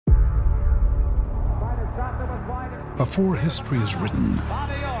Before history is written,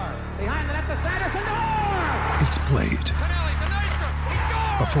 it's played.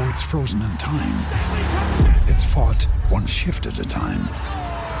 Before it's frozen in time, it's fought one shift at a time.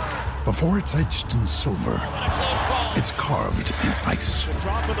 Before it's etched in silver, it's carved in ice.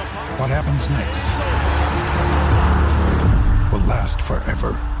 What happens next will last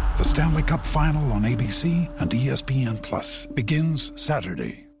forever. The Stanley Cup Final on ABC and ESPN Plus begins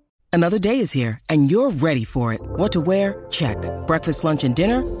Saturday. Another day is here, and you're ready for it. What to wear? Check. Breakfast, lunch, and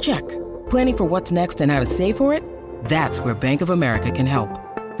dinner? Check. Planning for what's next and how to save for it? That's where Bank of America can help.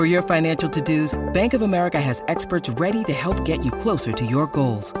 For your financial to-dos, Bank of America has experts ready to help get you closer to your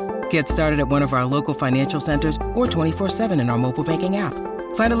goals. Get started at one of our local financial centers or 24/7 in our mobile banking app.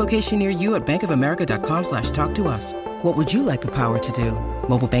 Find a location near you at bankofamerica.com/talktous. What would you like the power to do?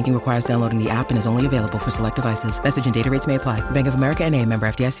 Mobile banking requires downloading the app and is only available for select devices. Message and data rates may apply. Bank of America N.A., member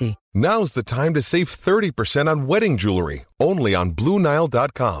FDIC. Now's the time to save 30% on wedding jewelry, only on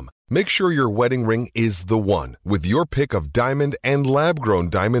BlueNile.com. Make sure your wedding ring is the one with your pick of diamond and lab-grown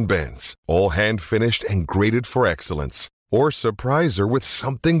diamond bands, all hand-finished and graded for excellence. Or surprise her with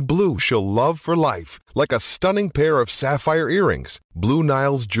something blue she'll love for life, like a stunning pair of sapphire earrings. Blue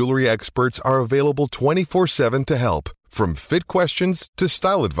Nile's jewelry experts are available 24/7 to help, from fit questions to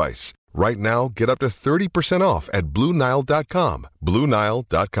style advice. Right now, get up to 30% off at BlueNile.com.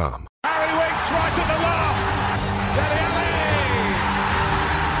 BlueNile.com. Harry Winks right at the last. Dele Alli.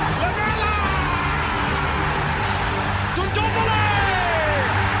 Lamela. Dundonale.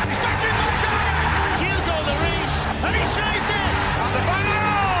 He's back in the game. Hugo Lloris. And he saved it. And the final.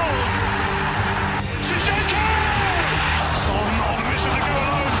 Sissoko. Son on a mission to go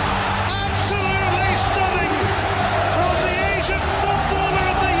alone. Absolutely stunning from the Asian footballer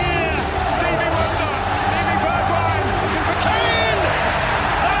of the year. Stevie Wonder. Stevie Bergwijn. Looking for Kane.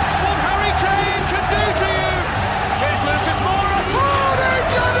 That's what Harry Kane can do to you. Here's Lucas Moura. Oh, they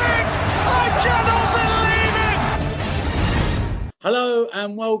done it! I cannot believe it! Hello and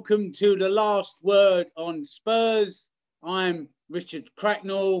welcome to the last word on Spurs. I'm Richard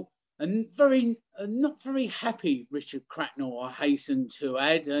Cracknell, and not very happy Richard Cracknell, I hasten to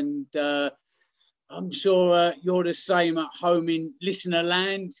add, and I'm sure you're the same at home in listener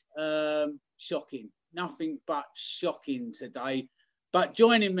land. Shocking, nothing but shocking today. But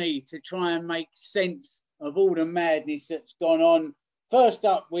joining me to try and make sense of all the madness that's gone on. First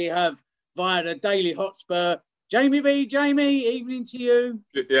up, we have via the Daily Hotspur, Jamie B. Jamie, evening to you.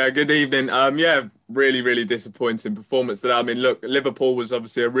 Yeah, good evening. Really disappointing performance today. I mean, look, Liverpool was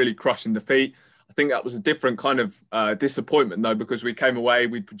obviously a really crushing defeat. I think that was a different kind of disappointment, though, because we came away,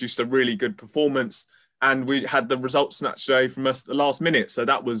 we produced a really good performance, and we had the result snatched away from us at the last minute. So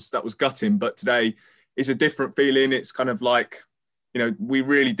that was gutting. But today is a different feeling. It's kind of like, we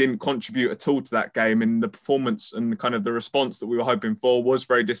really didn't contribute at all to that game, and the performance and kind of the response that we were hoping for was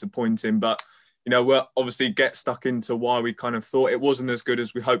very disappointing. But we'll obviously get stuck into why we kind of thought it wasn't as good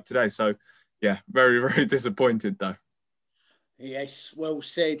as we hoped today. So, yeah, very disappointed, though. Yes, well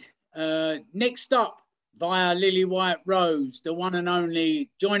said. Next up, via Lily White Rose, the one and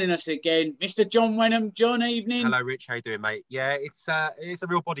only, joining us again, Mr. John Wenham. John, evening. Hello, Rich. How you doing, mate? Yeah, it's a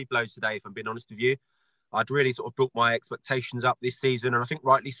real body blow today, if I'm being honest with you. I'd really sort of built my expectations up this season, and I think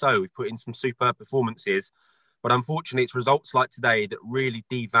rightly so. We've put in some superb performances, but unfortunately, it's results like today that really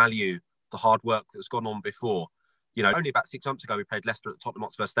devalue the hard work that's gone on before. Only about 6 months ago, we played Leicester at the Tottenham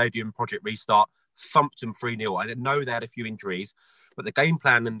Hotspur Stadium, Project Restart, thumped them 3-0. I know they had a few injuries, but the game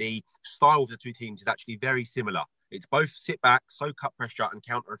plan and the style of the two teams is actually very similar. It's both sit back, soak up pressure and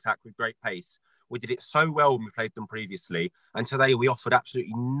counter-attack with great pace. We did it so well when we played them previously, and today we offered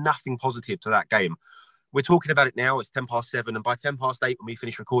absolutely nothing positive to that game. We're talking about it now, it's 7:10, and by 8:10 when we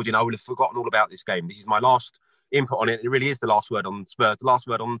finish recording, I will have forgotten all about this game. This is my last input on it. It really is the last word on Spurs, the last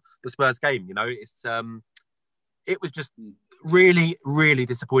word on the Spurs game. It was just really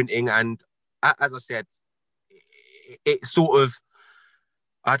disappointing. And as I said, it sort of,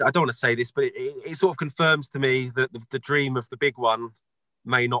 I don't want to say this, but it sort of confirms to me that the dream of the big one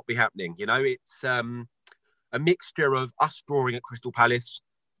may not be happening. It's a mixture of us drawing at Crystal Palace,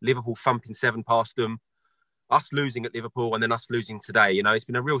 Liverpool thumping 7 past them, us losing at Liverpool, and then us losing today. It's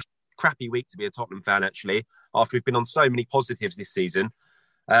been a real crappy week to be a Tottenham fan, actually, after we've been on so many positives this season.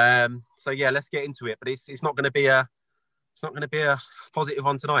 So yeah, let's get into it. But it's not going to be a positive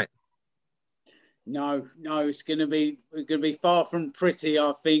one tonight. No, it's going to be far from pretty,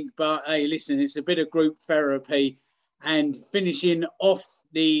 I think. But hey, listen, it's a bit of group therapy. And finishing off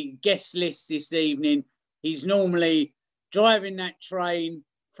the guest list this evening, he's normally driving that train,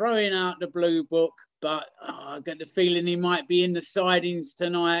 throwing out the blue book, but I get the feeling he might be in the sidings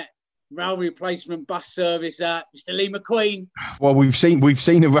tonight. rail replacement bus service out, Mr. Lee McQueen? Well, we've seen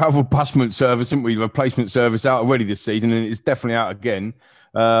a rail replacement service, haven't we? Replacement service out already this season, and it's definitely out again.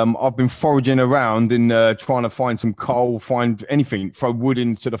 I've been foraging around and trying to find some coal, find anything, throw wood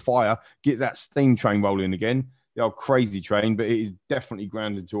into the fire, get that steam train rolling again. The old crazy train, but it is definitely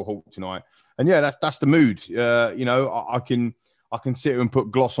grounded to a halt tonight. And yeah, that's the mood. I can sit here and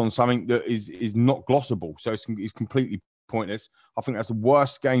put gloss on something that is not glossable, so it's completely pointless. I think that's the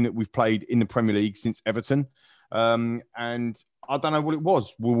worst game that we've played in the Premier League since Everton. And I don't know what it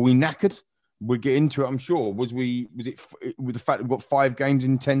was. Were we knackered? We'll get into it, I'm sure. Was it with the fact that we've got 5 games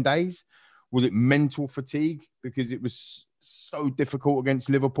in 10 days? Was it mental fatigue? Because it was so difficult against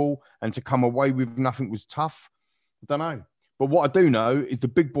Liverpool, and to come away with nothing was tough. I don't know. But what I do know is the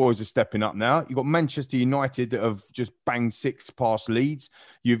big boys are stepping up now. You've got Manchester United that have just banged 6 past Leeds.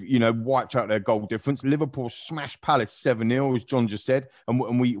 You've wiped out their goal difference. Liverpool smashed Palace 7-0, as John just said,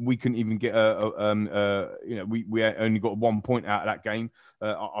 and we couldn't even get we only got 1 point out of that game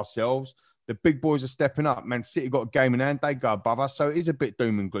ourselves. The big boys are stepping up. Man City got a game in hand. They go above us. So it is a bit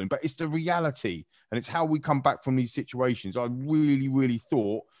doom and gloom, but it's the reality, and it's how we come back from these situations. I really, really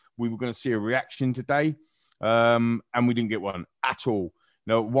thought we were going to see a reaction today. And we didn't get one at all.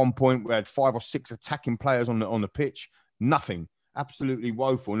 At one point we had 5 or 6 attacking players on the pitch. Nothing. Absolutely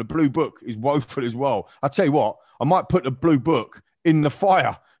woeful. And the blue book is woeful as well. I tell you what, I might put the blue book in the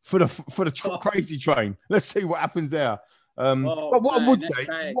fire for the crazy train. Let's see what happens there. But what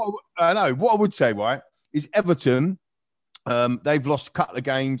I would say, right, is Everton. They've lost a couple of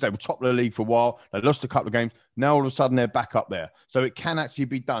games. They were top of the league for a while. They lost a couple of games. Now all of a sudden they're back up there. So it can actually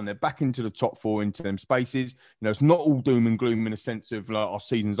be done. They're back into the top 4 into them spaces. It's not all doom and gloom in a sense of our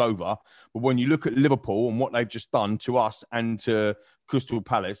season's over. But when you look at Liverpool and what they've just done to us and to Crystal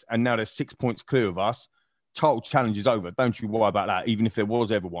Palace, and now they're 6 points clear of us, title challenge is over. Don't you worry about that, even if there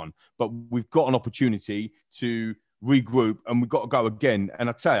was ever one. But we've got an opportunity to regroup, and we've got to go again. And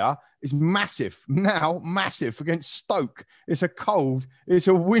I tell you, it's massive against Stoke. It's a cold, it's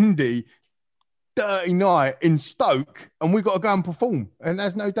a windy, dirty night in Stoke, and we've got to go and perform. And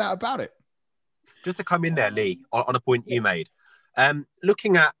there's no doubt about it. Just to come in there, Lee, on a point you made.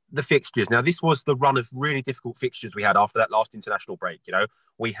 Looking at the fixtures, now this was the run of really difficult fixtures we had after that last international break.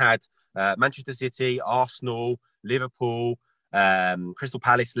 We had Manchester City, Arsenal, Liverpool, Crystal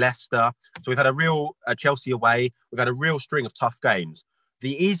Palace, Leicester. So we've had a real Chelsea away. We've had a real string of tough games.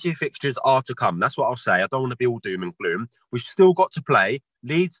 The easier fixtures are to come. That's what I'll say. I don't want to be all doom and gloom. We've still got to play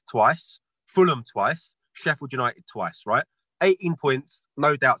Leeds twice, Fulham twice, Sheffield United twice, right? 18 points,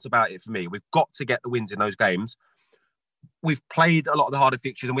 no doubts about it for me. We've got to get the wins in those games. We've played a lot of the harder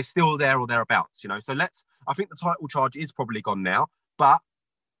fixtures and we're still there or thereabouts, So I think the title charge is probably gone now, but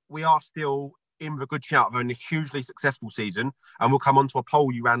we are still in with a good shout of having a hugely successful season. And we'll come on to a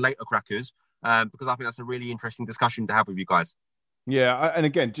poll you ran later, Crackers, because I think that's a really interesting discussion to have with you guys. Yeah, and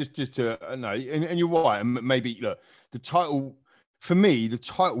again, just to no, and you're right. Maybe look, the title for me, the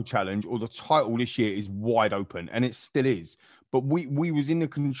title challenge or the title this year is wide open, and it still is. But we was in the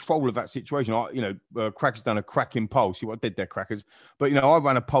control of that situation. Crackers done a cracking poll. See what I did there, Crackers. But I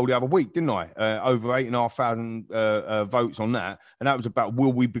ran a poll the other week, didn't I? Over 8,500 votes on that, and that was about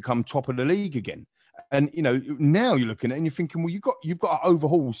will we become top of the league again? And now you're looking at it and you're thinking, well, you've got to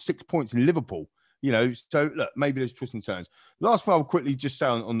overhaul 6 points in Liverpool. So look, maybe there's twists and turns. Last thing I'll quickly just say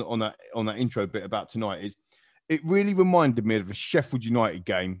on that intro bit about tonight is it really reminded me of a Sheffield United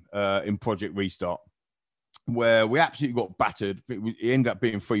game in Project Restart, where we absolutely got battered. It ended up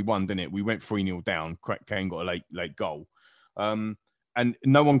being 3-1, didn't it? We went 3-0 down. Kane got a late goal. And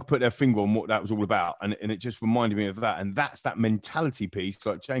no one could put their finger on what that was all about. And it just reminded me of that. And that's that mentality piece,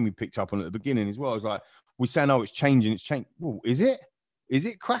 like Jamie picked up on at the beginning as well. It's like, we're saying, oh, it's changing. Well, is it? Is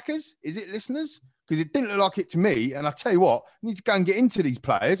it, Crackers? Is it, listeners? Because it didn't look like it to me. And I tell you what, you need to go and get into these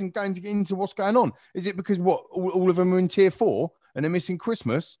players and get into what's going on. Is it because all of them are in tier 4 and they're missing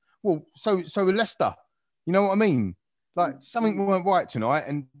Christmas? Well, so are Leicester. You know what I mean? Like, something went right tonight,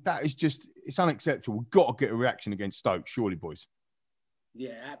 and that is just, it's unacceptable. We've got to get a reaction against Stoke, surely, boys.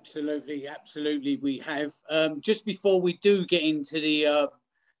 Yeah, absolutely. We have. Just before we do get into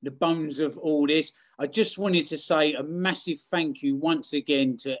the bones of all this, I just wanted to say a massive thank you once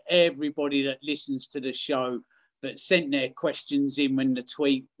again to everybody that listens to the show, that sent their questions in when the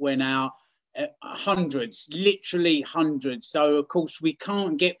tweet went out. Hundreds, literally hundreds. So, of course, we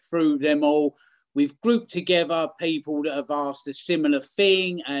can't get through them all. We've grouped together people that have asked a similar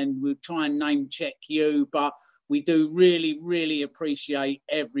thing, and we'll try and name check you, but we do really, really appreciate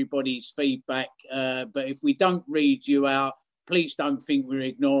everybody's feedback. But if we don't read you out, please don't think we're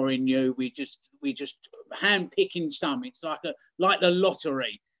ignoring you. We just hand picking some. It's like the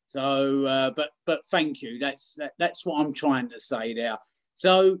lottery. So, but thank you. That's what I'm trying to say there.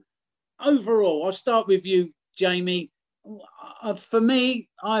 So, overall, I'll start with you, Jamie. For me,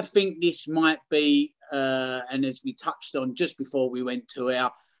 I think this might be, and as we touched on just before we went to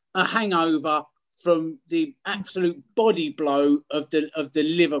a hangover from the absolute body blow of the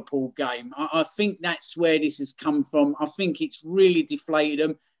Liverpool game. I think that's where this has come from. I think it's really deflated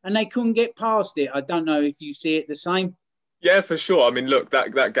them, and they couldn't get past it. I don't know if you see it the same. Yeah, for sure. I mean, look,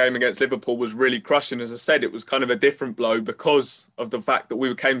 that game against Liverpool was really crushing. As I said, it was kind of a different blow because of the fact that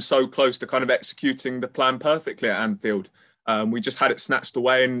we came so close to kind of executing the plan perfectly at Anfield. We just had it snatched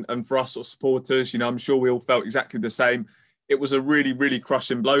away. And for us sort of supporters, I'm sure we all felt exactly the same. It was a really, really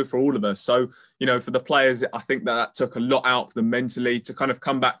crushing blow for all of us. So, for the players, I think that took a lot out of them mentally to kind of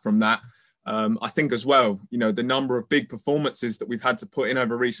come back from that. I think as well, the number of big performances that we've had to put in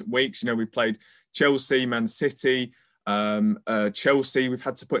over recent weeks. We've played Chelsea, Man City, Chelsea. We've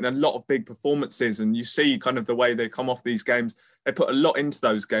had to put in a lot of big performances, and you see kind of the way they come off these games. They put a lot into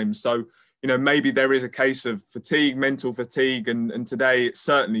those games. So, maybe there is a case of fatigue, mental fatigue, and today it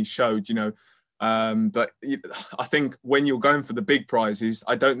certainly showed, but I think when you're going for the big prizes,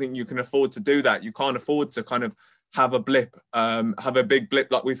 I don't think you can afford to do that. You can't afford to kind of have a blip, have a big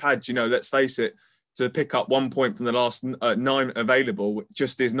blip like we've had. Let's face it, to pick up 1 point from the last 9 available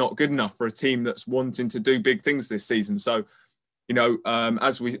just is not good enough for a team that's wanting to do big things this season. So,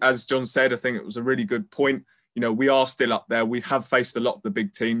 as John said, I think it was a really good point. We are still up there. We have faced a lot of the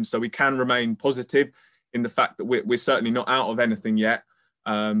big teams, so we can remain positive in the fact that we're certainly not out of anything yet.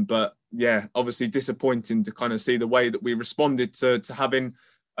 But yeah, obviously disappointing to kind of see the way that we responded to having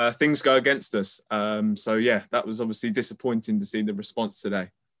things go against us. So yeah, that was obviously disappointing to see the response today.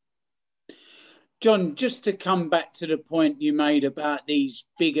 John, just to come back to the point you made about these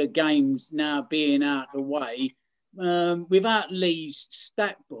bigger games now being out of the way, without Lee's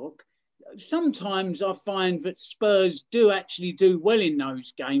stat book, sometimes I find that Spurs do actually do well in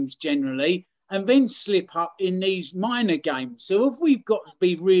those games generally, and then slip up in these minor games. So if we've got to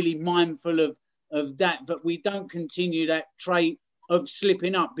be really mindful of that we don't continue that trait of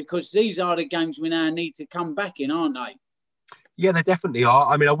slipping up, because these are the games we now need to come back in, aren't they? Yeah, they definitely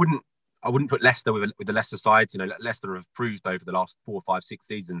are. I mean, I wouldn't put Leicester with the Leicester sides. Leicester have proved over the last 4, 5, 6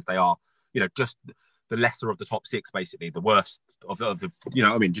 seasons they are, just the Leicester of the top 6, basically the worst of the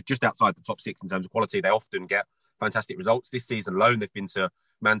just outside the top 6 in terms of quality. They often get fantastic results. This season alone, they've been to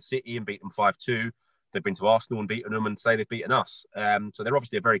Man City and beaten them 5-2. They've been to Arsenal and beaten them, and say they've beaten us. So they're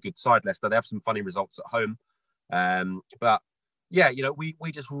obviously a very good side, Leicester. They have some funny results at home. But yeah,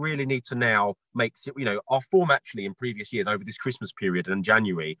 we just really need to now make, our form actually in previous years over this Christmas period and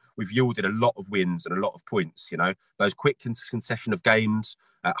January, we've yielded a lot of wins and a lot of points, those quick concession of games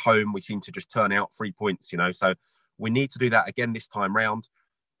at home, we seem to just turn out 3 points, so we need to do that again this time round.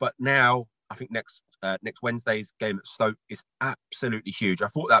 But now I think next Wednesday's game at Stoke is absolutely huge. I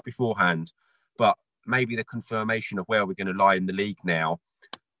thought that beforehand, but maybe the confirmation of where we're going to lie in the league now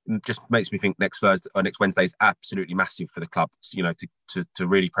just makes me think next Wednesday is absolutely massive for the club, to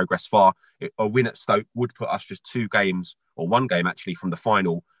really progress far. A win at Stoke would put us just 2 games, or 1 game actually, from the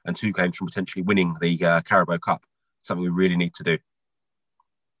final, and 2 games from potentially winning the Carabao Cup. Something we really need to do.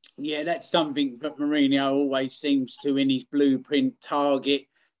 Yeah, that's something that Mourinho always seems to, in his blueprint, target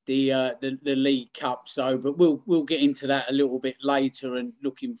the League Cup. So, but we'll get into that a little bit later, and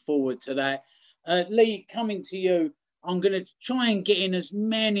looking forward to that. Lee, coming to you, I'm going to try and get in as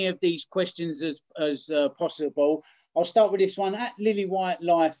many of these questions as possible. I'll start with this one. At Lily White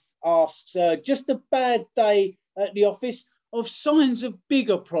Life asks, just a bad day at the office, of signs of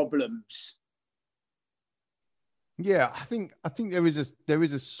bigger problems? Yeah, I think there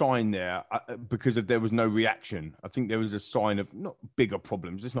is a sign there because there was no reaction. I think there was a sign of not bigger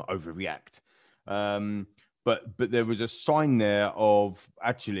problems. Let's not overreact. But there was a sign there of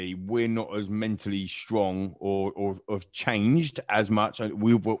actually we're not as mentally strong or changed as much.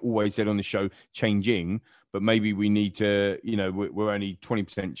 We've always said on the show changing, but maybe we need to, we're only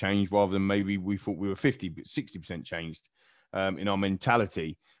 20% changed rather than maybe we thought we were 60% changed in our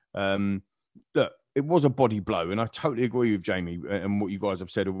mentality. Look, it was a body blow, and I totally agree with Jamie and what you guys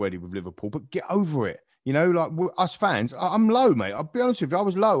have said already with Liverpool, but get over it. Like us fans, I'm low, mate. I'll be honest with you. I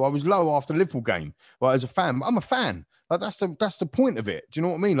was low after the Liverpool game. Well, as a fan, I'm a fan. Like that's the point of it. Do you know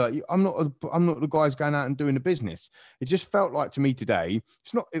what I mean? Like I'm not the guys going out and doing the business. It just felt like to me today.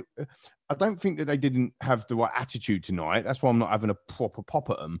 I don't think that they didn't have the right attitude tonight. That's why I'm not having a proper pop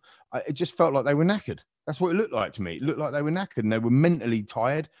at them. It just felt like they were knackered. That's what it looked like to me. It looked like they were knackered and they were mentally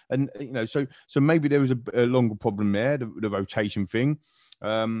tired. And so maybe there was a longer problem there, the rotation thing.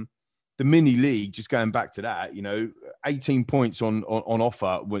 the mini league, just going back to that, 18 points on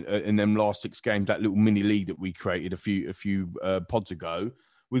offer in them last 6 games, that little mini league that we created a few pods ago,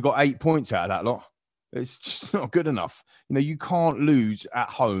 we got 8 points out of that lot. It's just not good enough. You can't lose at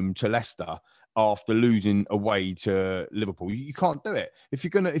home to Leicester after losing away to Liverpool. You can't do it. If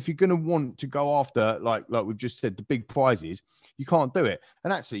you're gonna want to go after, like we've just said, the big prizes, you can't do it.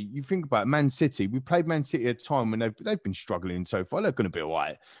 And actually, you think about it, Man City. We played Man City at a time when they've been struggling so far. They're going to be all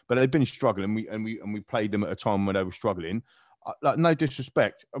right, but they've been struggling. We played them at a time when they were struggling. No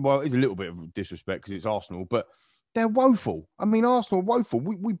disrespect. Well, it's a little bit of disrespect because it's Arsenal, but they're woeful. I mean, Arsenal are woeful.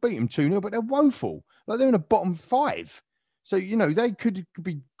 We beat them 2-0, but they're woeful. Like, they're in the bottom 5. So, they could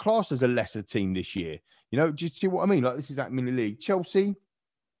be classed as a lesser team this year. Do you see what I mean? Like, this is that mini league. Chelsea,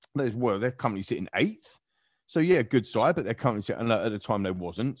 they're currently sitting 8th. So, yeah, good side, but they're currently sitting at the time they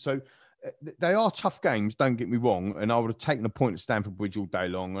wasn't. So, they are tough games, don't get me wrong. And I would have taken a point at Stamford Bridge all day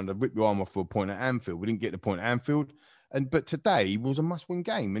long and I'd rip your arm off for a point at Anfield. We didn't get the point at Anfield. But today was a must-win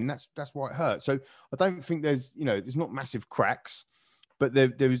game, and that's why it hurt. So, I don't think there's not massive cracks. But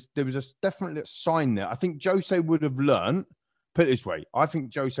there was definitely a sign there. I think Jose would have learned, put it this way, I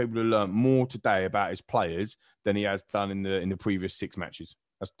think Jose would have learned more today about his players than he has done in the previous 6 matches.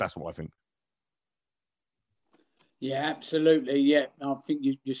 That's what I think. Yeah, absolutely. Yeah, I think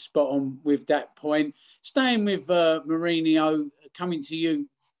you're spot on with that point. Staying with Mourinho, coming to you,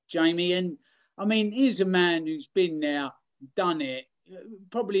 Jamie. And, I mean, here's a man who's been there, done it.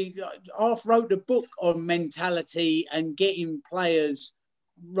 Probably half wrote the book on mentality and getting players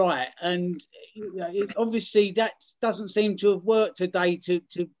right, and obviously that doesn't seem to have worked today to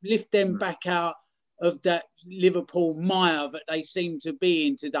lift them back out of that Liverpool mire that they seem to be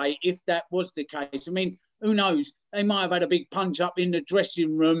in today. If that was the case, I mean, who knows? They might have had a big punch up in the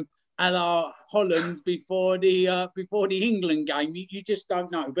dressing room a la Holland before the England game. You just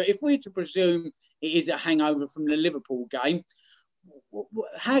don't know. But if we're to presume it is a hangover from the Liverpool game,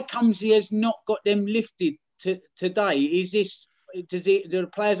 how comes he has not got them lifted today? Is this, do the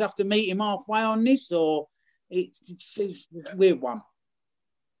players have to meet him halfway on this, or it's a weird one?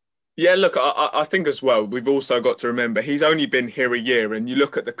 Yeah, look, I think as well, we've also got to remember he's only been here a year, and you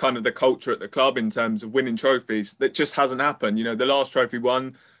look at the kind of the culture at the club in terms of winning trophies, that just hasn't happened. The last trophy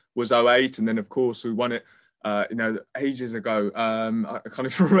won was 2008, and then of course we won it ages ago. I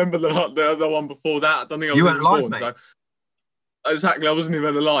can't even remember the other one before that. I don't think I was even born. So. Exactly, I wasn't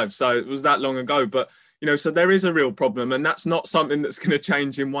even alive, so it was that long ago. But so there is a real problem, and that's not something that's going to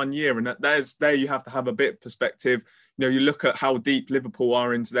change in 1 year. And there you have to have a bit of perspective. You look at how deep Liverpool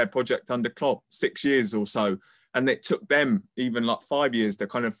are into their project under Klopp, 6 years or so, and it took them even like 5 years to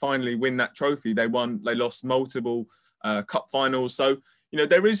kind of finally win that trophy. They lost multiple cup finals. So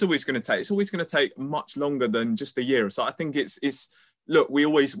there is always going to take. It's always going to take much longer than just a year. So I think it's. Look, we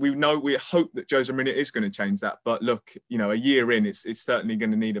hope that Jose Mourinho is going to change that, but look, a year in, it's certainly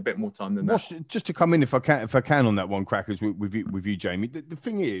going to need a bit more time than that. Just to come in, if I can on that one, Crackers, with you, Jamie. The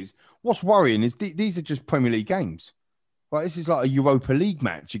thing is, what's worrying is these are just Premier League games. Right, this is like a Europa League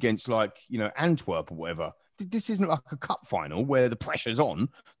match against Antwerp or whatever. This isn't like a cup final where the pressure's on.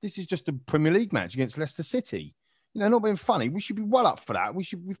 This is just a Premier League match against Leicester City. Not being funny. We should be well up for that.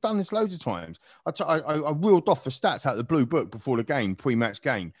 We've done this loads of times. I reeled off the stats out of the blue book before the game, pre-match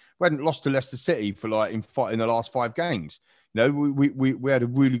game. We hadn't lost to Leicester City for in the last 5 games. We had a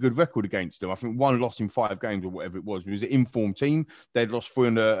really good record against them. I think 1 loss in 5 games or whatever it was. It was an informed team. They'd lost 3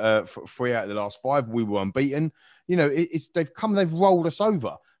 out of the last 5. We were unbeaten. They've rolled us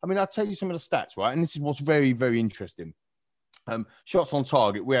over. I mean, I'll tell you some of the stats, right? And this is what's very, very interesting. Shots on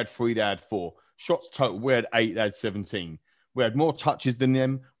target, we had 3, they had 4. Shots total, we had 8, they had 17. We had more touches than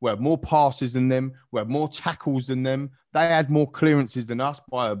them. We had more passes than them. We had more tackles than them. They had more clearances than us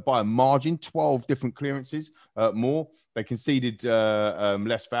by a margin, 12 different clearances more. They conceded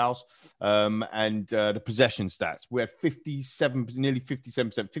less fouls. And the possession stats, we had nearly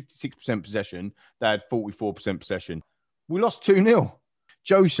 57%, 56% possession. They had 44% possession. We lost 2-0.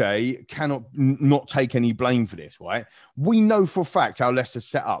 Jose cannot not take any blame for this, right? We know for a fact how Leicester's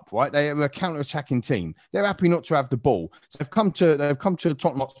set up, right? They are a counter-attacking team. They're happy not to have the ball. So they've come to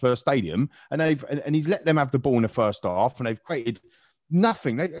Tottenham Hotspur Stadium and he's let them have the ball in the first half and they've created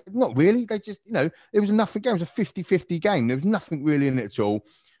nothing. Not really. They just, it was a nothing game. It was a 50-50 game. There was nothing really in it at all.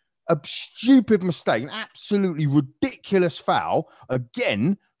 A stupid mistake, an absolutely ridiculous foul,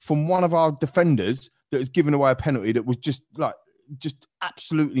 again, from one of our defenders that has given away a penalty that was just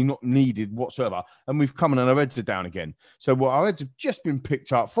absolutely not needed whatsoever. And we've come in and our heads are down again. So our heads have just been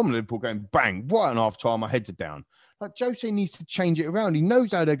picked up from the Liverpool game, bang, right on half time, our heads are down. Jose needs to change it around. He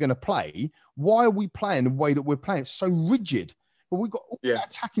knows how they're going to play. Why are we playing the way that we're playing? It's so rigid. but we've got all that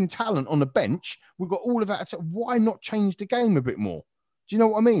attacking talent on the bench. We've got all of that. So why not change the game a bit more? Do you know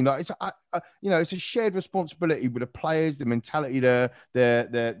what I mean? Like it's a shared responsibility with the players, the mentality, their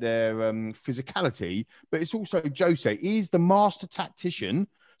physicality, but it's also Jose. He's the master tactician,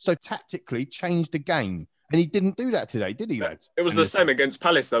 so tactically change the game, and he didn't do that today, did he, lads? It was the same against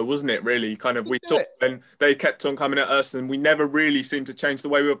Palace, though, wasn't it? Really, kind of we took and they kept on coming at us, and we never really seemed to change the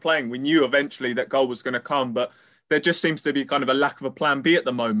way we were playing. We knew eventually that goal was going to come, but there just seems to be kind of a lack of a plan B at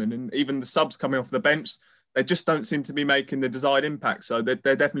the moment, and even the subs coming off the bench, they just don't seem to be making the desired impact. So there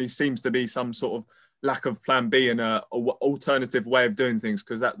definitely seems to be some sort of lack of plan B and a alternative way of doing things,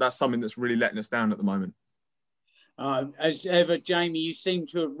 because that's something that's really letting us down at the moment. As ever, Jamie, you seem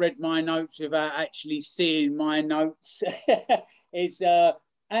to have read my notes without actually seeing my notes. It's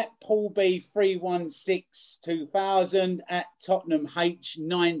at Paul B 316 2000, at Tottenham H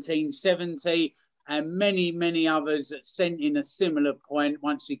 1970, and many, many others that sent in a similar point.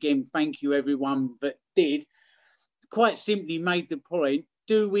 Once again, thank you everyone that did. Quite simply made the point,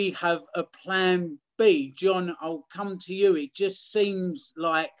 do we have a plan B? John, I'll come to you. It just seems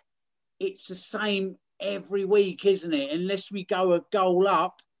like it's the same every week, isn't it? Unless we go a goal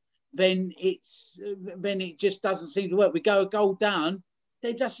up, then it just doesn't seem to work. We go a goal down,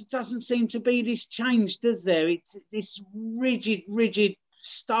 there just doesn't seem to be this change, does there? It's this rigid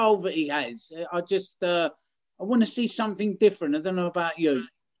style that he has. I want to see something different. I don't know about you.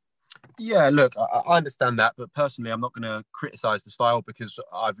 Yeah, look, I understand that, but personally, I'm not going to criticise the style because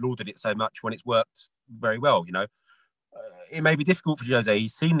I've lauded it so much when it's worked very well. You know, it may be difficult for Jose.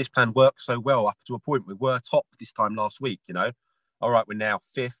 He's seen this plan work so well up to a point. We were top this time last week. You know, all right, we're now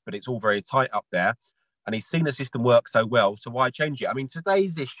fifth, but it's all very tight up there. And he's seen the system work so well, so why change it? I mean,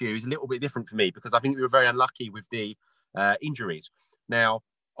 today's issue is a little bit different for me because I think we were very unlucky with the injuries. Now,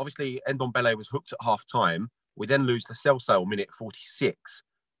 obviously, Ndombele was hooked at half-time. We then lose Lo Celso minute 46.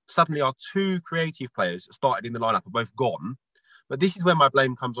 Suddenly, our two creative players that started in the lineup are both gone. But this is where my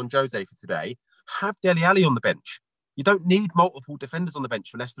blame comes on Jose for today. Have Dele Alli on the bench. You don't need multiple defenders on the bench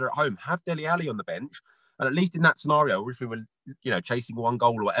for Leicester at home. Have Dele Alli on the bench. And at least in that scenario, if we were, chasing one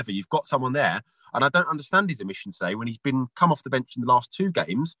goal or whatever, you've got someone there. And I don't understand his omission today when he's come off the bench in the last two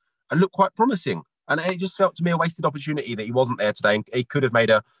games and looked quite promising. And it just felt to me a wasted opportunity that he wasn't there today. And he could have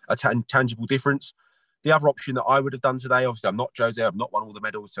made a tangible difference. The other option that I would have done today, obviously, I'm not Jose, I've not won all the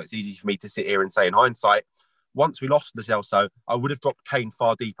medals, so it's easy for me to sit here and say in hindsight, once we lost Lo Celso, I would have dropped Kane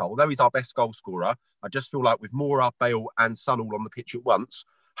far deeper. Although he's our best goal scorer, I just feel like with Moura, Bale and Son all on the pitch at once,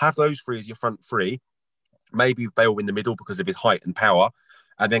 have those three as your front three, maybe Bale in the middle because of his height and power,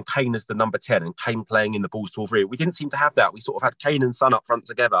 and then Kane as the number 10 and Kane playing in the balls to all three. We didn't seem to have that. We sort of had Kane and Son up front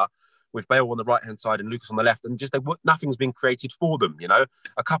together with Bale on the right-hand side and Lucas on the left, and just nothing's been created for them,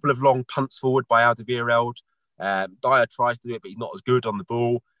 A couple of long punts forward by Alderweireld. Dyer tries to do it, but he's not as good on the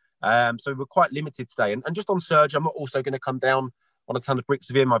ball. So we're quite limited today. And just on Serge, I'm not also going to come down on a ton of bricks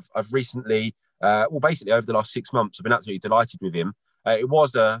of him. I've recently, basically over the last 6 months, I've been absolutely delighted with him. It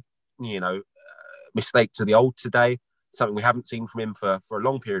was a, mistake to the old today, something we haven't seen from him for a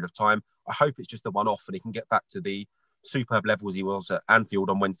long period of time. I hope it's just a one-off and he can get back to the superb levels he was at Anfield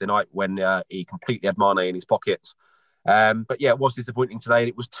on Wednesday night when he completely had Mane in his pockets. But yeah, it was disappointing today. And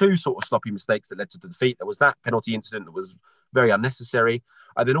it was two sort of sloppy mistakes that led to the defeat. There was that penalty incident that was very unnecessary.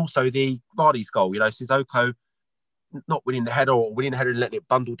 And then also the Vardy's goal, Sissoko not winning the header or winning the header and letting it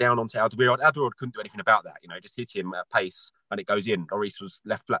bundle down onto Alderweireld. Alderweireld couldn't do anything about that. Just hit him at pace and it goes in. Lloris was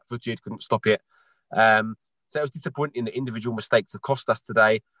left flat-footed, couldn't stop it. So it was disappointing that individual mistakes have cost us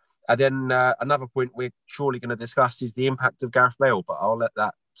today. And then another point we're surely going to discuss is the impact of Gareth Bale, but I'll let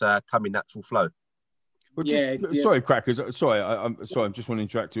that come in natural flow. Well, sorry, Crackers. Sorry, I'm sorry. I just want to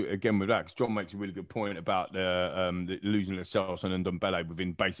interact again with that because John makes a really good point about the losing Lo Celso and Ndombele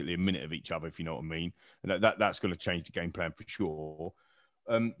within basically a minute of each other, if you know what I mean. And that's going to change the game plan for sure.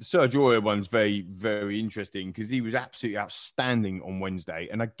 The Serge Aurier one's very, very interesting because he was absolutely outstanding on Wednesday.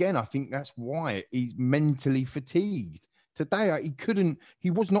 And again, I think that's why he's mentally fatigued. Today,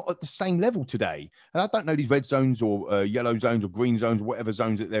 he was not at the same level today. And I don't know these red zones or yellow zones or green zones or whatever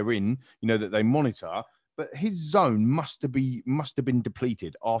zones that they're in, that they monitor. But his zone must have been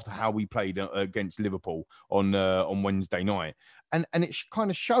depleted after how we played against Liverpool on Wednesday night. And it kind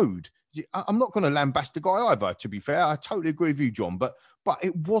of showed. I'm not going to lambast the guy either, to be fair. I totally agree with you, John. But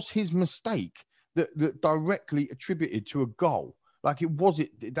it was his mistake that directly attributed to a goal. Like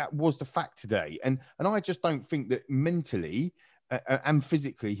that was the fact today. And I just don't think that mentally and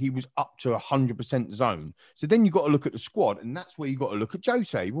physically, he was up to 100% zone. So then you got to look at the squad, and that's where you got to look at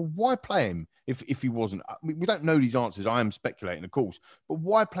Jose. Well, why play him if he wasn't? I mean, we don't know these answers. I am speculating, of course, but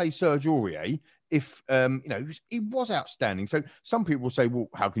why play Serge Aurier if he was outstanding? So some people will say, well,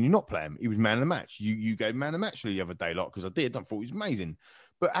 how can you not play him? He was man of the match. You gave man of the match the other day, because I did. I thought he was amazing.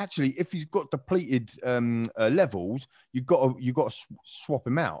 But actually, if he's got depleted levels, you've got to swap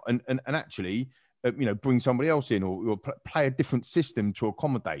him out and actually. Bring somebody else in or play a different system to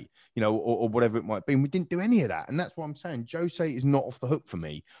accommodate, or whatever it might be. And we didn't do any of that. And that's what I'm saying. Jose is not off the hook for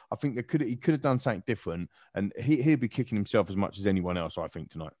me. I think he could have done something different, and he'll be kicking himself as much as anyone else, I think,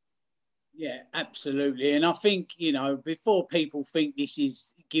 tonight. Yeah, absolutely. And I think, before people think this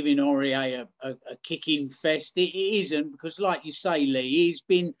is giving Aurier a kicking fest, it isn't, because like you say, Lee, he's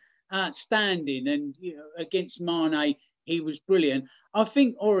been outstanding. And, against Mane, he was brilliant. I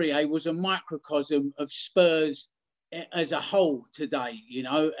think Aurier was a microcosm of Spurs as a whole today,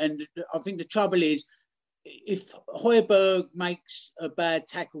 and I think the trouble is, if Højbjerg makes a bad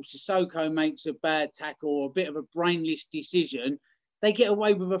tackle, Sissoko makes a bad tackle, or a bit of a brainless decision, they get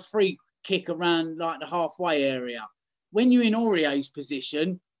away with a free kick around like the halfway area. When you're in Aurier's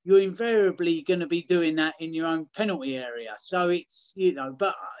position, you're invariably going to be doing that in your own penalty area. So it's,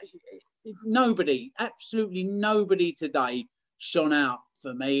 but absolutely nobody today shone out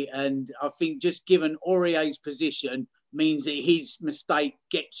for me. And I think just given Aurier's position means that his mistake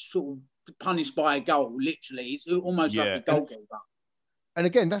gets sort of punished by a goal, literally. It's almost like a goalkeeper. And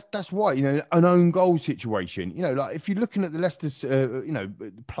again, that's why, an own goal situation. Like if you're looking at the Leicester's,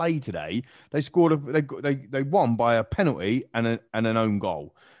 play today, they scored, they won by a penalty and an own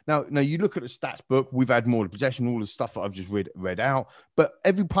goal. Now you look at the stats book. We've had more possession, all the stuff that I've just read out. But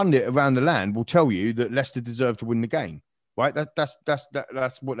every pundit around the land will tell you that Leicester deserved to win the game. Right, that's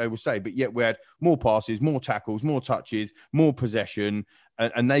what they will say. But yet we had more passes, more tackles, more touches, more possession,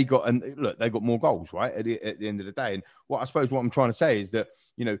 and they got more goals. Right at the end of the day. And what I'm trying to say is that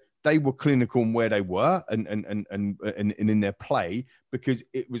they were clinical in where they were and in their play, because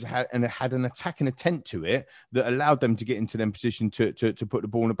it had an attacking intent to it that allowed them to get into their position to put the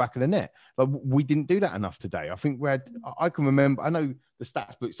ball in the back of the net. But we didn't do that enough today. I think I can remember. I know the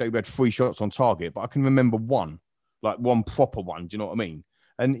stats book say we had 3 shots on target, but I can remember one proper one. Do you know what I mean?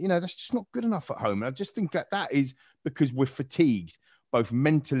 And, that's just not good enough at home. And I just think that is because we're fatigued, both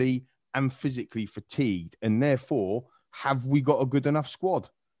mentally and physically fatigued. And therefore, have we got a good enough squad?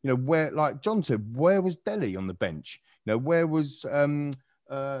 Where, like John said, where was Dele on the bench? Where was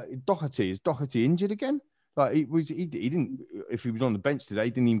Doherty? Is Doherty injured again? Like he didn't, if he was on the bench today,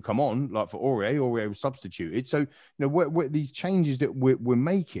 he didn't even come on, like for Aurier. Aurier was substituted. So, where these changes that we're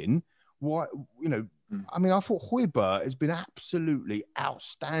making, why, I mean, I thought Højbjerg has been absolutely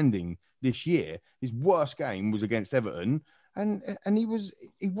outstanding this year. His worst game was against Everton, and he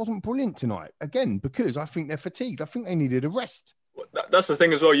wasn't brilliant tonight again, because I think they're fatigued. I think they needed a rest. That's the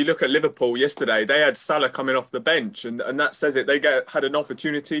thing as well. You look at Liverpool yesterday; they had Salah coming off the bench, and that says it. They had an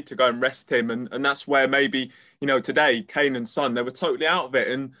opportunity to go and rest him, and that's where maybe today Kane and Son, they were totally out of it.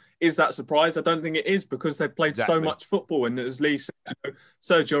 And is that surprise? I don't think it is, because they've played so much football. And as Lee said,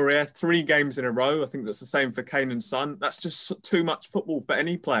 Sergio Aurier, 3 games in a row. I think that's the same for Kane and Son. That's just too much football for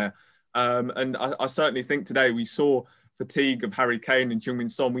any player. And I certainly think today we saw fatigue of Harry Kane and Heung-min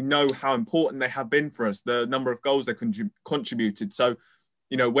Son. We know how important they have been for us, the number of goals they contributed. So,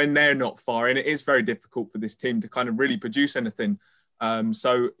 when they're not firing, it is very difficult for this team to kind of really produce anything.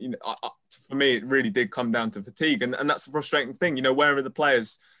 For me, it really did come down to fatigue. And that's the frustrating thing. Where are the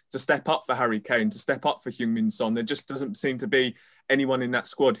players to step up for Harry Kane, to step up for Heung-min Son? There just doesn't seem to be anyone in that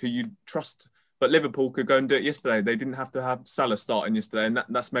squad who you trust. But Liverpool could go and do it yesterday. They didn't have to have Salah starting yesterday. And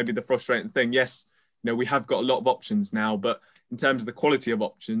that's maybe the frustrating thing. Yes, we have got a lot of options now, but in terms of the quality of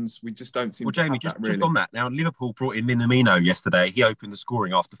options, we just don't seem to have that, really. Just on that. Now, Liverpool brought in Minamino yesterday. He opened the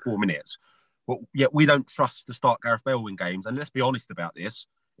scoring after 4 minutes. But yet we don't trust to start Gareth Bale in games. And let's be honest about this.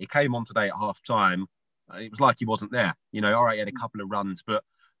 He came on today at half-time. It was like he wasn't there. All right, he had a couple of runs, but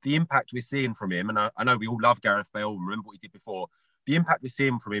the impact we're seeing from him, and I know we all love Gareth Bale and remember what he did before, the impact we're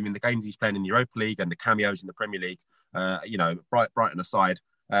seeing from him in the games he's playing in the Europa League and the cameos in the Premier League, Brighton aside,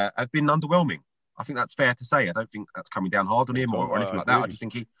 have been underwhelming. I think that's fair to say. I don't think that's coming down hard on him or anything like that. I just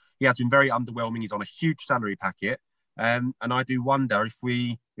think he has been very underwhelming. He's on a huge salary packet. And I do wonder if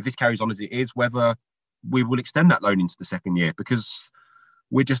this carries on as it is, whether we will extend that loan into the second year, because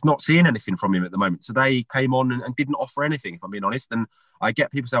we're just not seeing anything from him at the moment. Today he came on and didn't offer anything, if I'm being honest. And I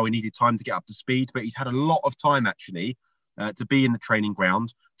get people say, he needed time to get up to speed, but he's had a lot of time actually to be in the training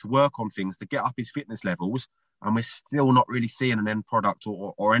ground, to work on things, to get up his fitness levels. And we're still not really seeing an end product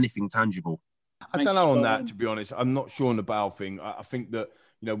or anything tangible. I don't know on that, to be honest. I'm not sure on the Bale thing. I think that,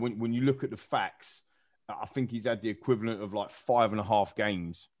 when you look at the facts, I think he's had the equivalent of like 5.5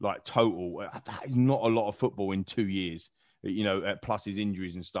 games, like total. That is not a lot of football in 2 years, plus his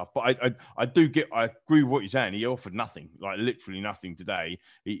injuries and stuff. But I agree with what you're saying. He offered nothing, like literally nothing today.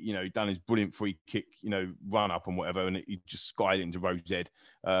 He done his brilliant free kick, run up and whatever, and he just skied it into Rose Ed.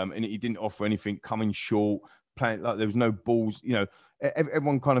 And he didn't offer anything, coming short, playing like there was no balls.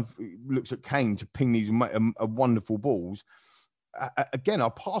 Everyone kind of looks at Kane to ping these wonderful balls. Again,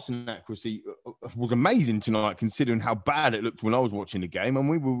 our passing accuracy was amazing tonight, considering how bad it looked when I was watching the game. And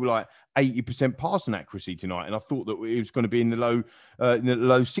we were like 80% passing accuracy tonight, and I thought that it was going to be in the low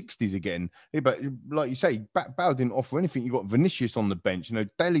 60s again. Yeah, but like you say, Bale didn't offer anything. You got Vinicius on the bench.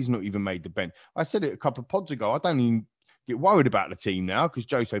 Daly's not even made the bench. I said it a couple of pods ago. I don't even get worried about the team now because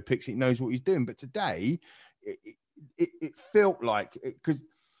Jose Pixie knows what he's doing. But today, it felt like because.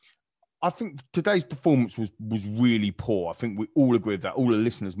 I think today's performance was really poor. I think we all agree with that. All the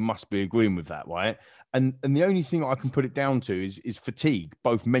listeners must be agreeing with that, right? And the only thing I can put it down to is fatigue,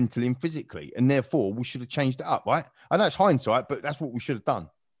 both mentally and physically. And therefore, we should have changed it up, right? I know it's hindsight, but that's what we should have done.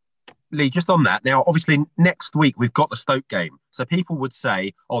 Lee, just on that. Now, obviously, next week, we've got the Stoke game. So people would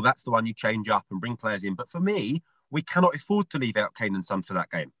say, oh, that's the one you change up and bring players in. But for me, we cannot afford to leave out Kane and Son for that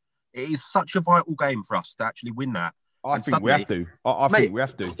game. It is such a vital game for us to actually win that. I think we have to. I think we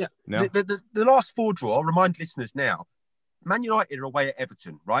have to. Yeah, the last 4 draw, remind listeners now, Man United are away at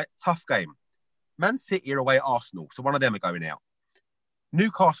Everton, right? Tough game. Man City are away at Arsenal, so one of them are going out.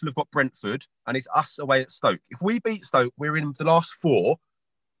 Newcastle have got Brentford, and it's us away at Stoke. If we beat Stoke, we're in the last 4.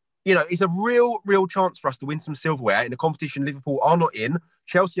 It's a real chance for us to win some silverware in a competition Liverpool are not in.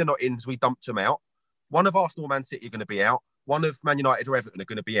 Chelsea are not in because we dumped them out. One of Arsenal and Man City are going to be out. One of Man United or Everton are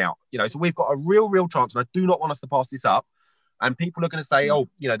going to be out. So we've got a real chance, and I do not want us to pass this up. And people are going to say,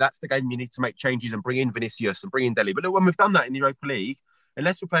 that's the game you need to make changes and bring in Vinicius and bring in Dele. But look, when we've done that in the Europa League,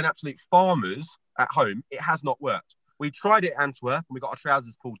 unless we're playing absolute farmers at home, it has not worked. We tried it at Antwerp, and we got our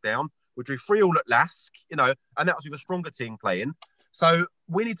trousers pulled down. We drew 3-3 at Lask, and that was with a stronger team playing. So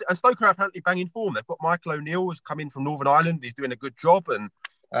we need to, and Stoke are apparently banging form. They've got Michael O'Neill, who's come in from Northern Ireland. He's doing a good job, and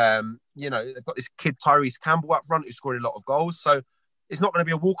they've got this kid Tyrese Campbell up front who's scoring a lot of goals. So it's not going to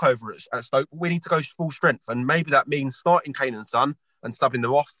be a walkover at Stoke. We need to go full strength, and maybe that means starting Kane and Son and subbing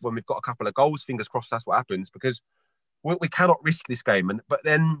them off when we've got a couple of goals. Fingers crossed that's what happens, because we cannot risk this game. But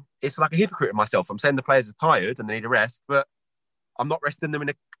then it's like a hypocrite of myself. I'm saying the players are tired and they need a rest, but I'm not resting them in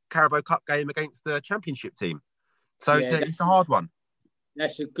a Carabao Cup game against the Championship team. So it's a hard one.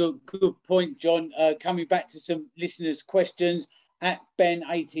 That's a good point, John. Coming back to some listeners' questions, at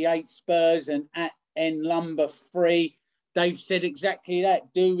Ben88 Spurs and at NLumber3, they've said exactly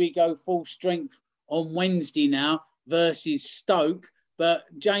that. Do we go full strength on Wednesday now versus Stoke? But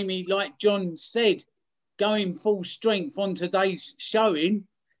Jamie, like John said, going full strength on today's showing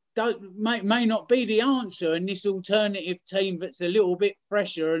may not be the answer. And this alternative team that's a little bit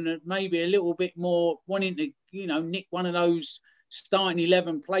fresher and maybe a little bit more wanting to, nick one of those starting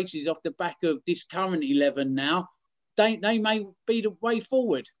 11 places off the back of this current 11 now, they may be the way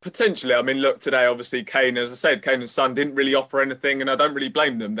forward. Potentially. I mean, look, today, obviously, Kane, as I said, Kane and Son didn't really offer anything, and I don't really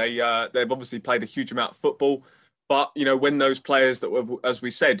blame them. They've obviously played a huge amount of football. But, when those players that were, as we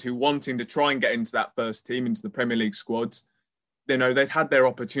said, who wanting to try and get into that first team, into the Premier League squads, they've had their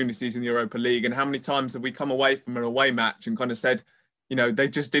opportunities in the Europa League. And how many times have we come away from an away match and kind of said, they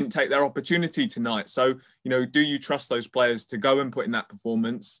just didn't take their opportunity tonight. So, do you trust those players to go and put in that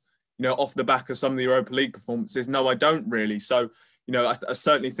performance, off the back of some of the Europa League performances? No, I don't really. So, I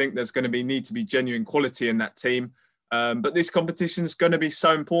certainly think there's going to need to be genuine quality in that team. But this competition is going to be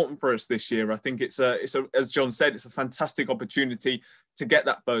so important for us this year. I think it's as John said, it's a fantastic opportunity to get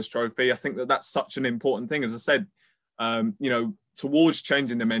that first trophy. I think that's such an important thing. As I said, towards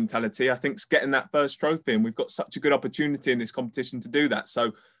changing the mentality, I think it's getting that first trophy, and we've got such a good opportunity in this competition to do that.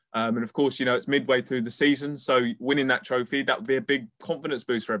 So, and of course, it's midway through the season, so winning that trophy, that would be a big confidence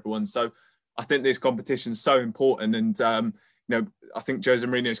boost for everyone. So I think this competition is so important, and I think Jose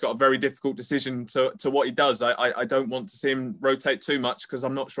Mourinho's got a very difficult decision to what he does. I don't want to see him rotate too much, because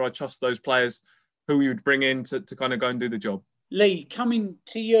I'm not sure I trust those players who he would bring in to kind of go and do the job. Lee, coming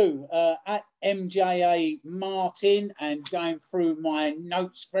to you at MJA Martin, and going through my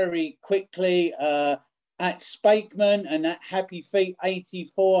notes very quickly, at Spakeman and at Happy Feet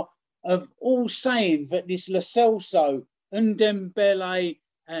 84, of all saying that this Lo Celso, Ndembele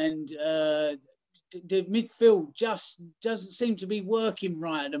and the midfield just doesn't seem to be working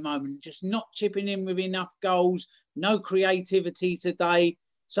right at the moment, just not chipping in with enough goals, no creativity today.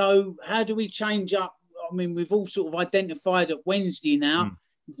 So how do we change up? I mean, we've all sort of identified at Wednesday now.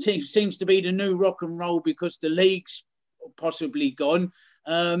 seems to be the new rock and roll because the league's possibly gone.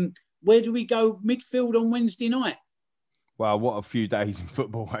 Where do we go midfield on Wednesday night? Well, what a few days in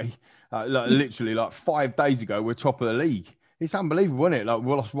football, eh? Literally, 5 days ago, we're top of the league. It's unbelievable, isn't it? Like,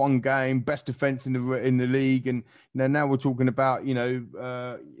 we lost one game, best defence in the league, and now we're talking about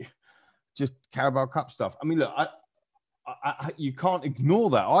just Carabao Cup stuff. I mean, look, you can't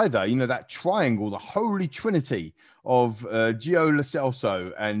ignore that either. That triangle, the holy trinity of Gio Lo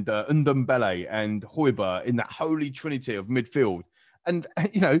Celso and Ndombele and Højbjerg in that holy trinity of midfield. And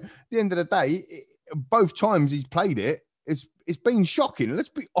at the end of the day, both times he's played it, it's been shocking. Let's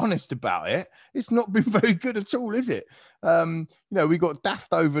be honest about it. It's not been very good at all, is it? We got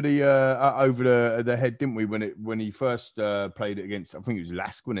daffed over the head, didn't we? When he first played it against, I think it was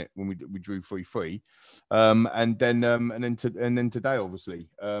Lask, wasn't it? When we drew 3-3, and then today, obviously.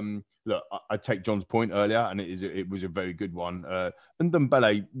 Look, I take John's point earlier, and it was a very good one. And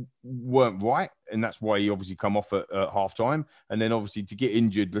Ndombele weren't right, and that's why he obviously come off at half time. And then obviously to get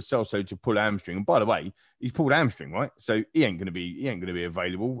injured, Lo Celso to pull hamstring. And by the way, he's pulled hamstring, right? So he ain't going to be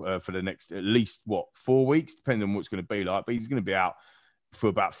available for the next at least 4 weeks, depending on what it's going to be like. But he's going to be out for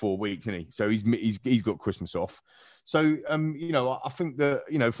about 4 weeks, isn't he? So he's got Christmas off. So I think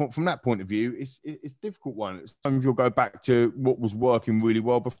that from that point of view, it's a difficult one. Sometimes you'll go back to what was working really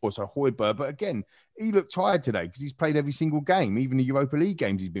well before. So Højbjerg, but again, he looked tired today because he's played every single game, even the Europa League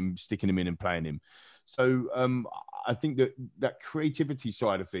games. He's been sticking him in and playing him. So I think that creativity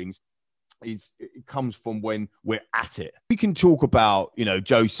side of things it comes from when we're at it. We can talk about,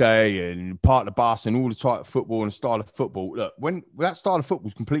 Jose and part of the bus and all the type of football and style of football. Look, when that style of football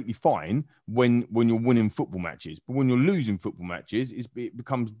is completely fine when you're winning football matches, but when you're losing football matches, it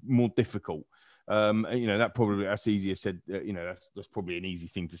becomes more difficult. That's easier said. That's probably an easy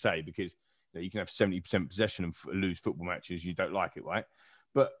thing to say because you can have 70% possession and lose football matches. You don't like it, right?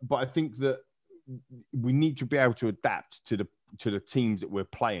 But I think that we need to be able to adapt to the teams that we're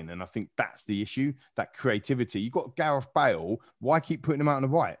playing. And I think that's the issue, that creativity. You've got Gareth Bale. Why keep putting him out on the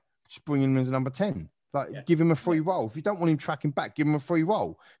right? Just bring him as a number 10. Give him a free role. If you don't want him tracking back, give him a free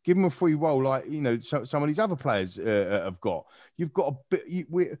role. Give him a free role like, some of these other players have got. You've got a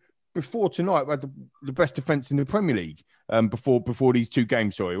bit... Before tonight, we had the best defence in the Premier League. Before these two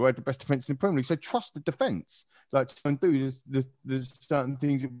games, we had the best defence in the Premier League. So trust the defence, to do the certain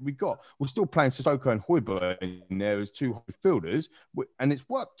things that we got. We're still playing Sissoko and Højbjerg in there as two midfielders, and it's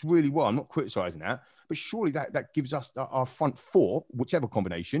worked really well. I'm not criticising that, but surely that gives us our front four, whichever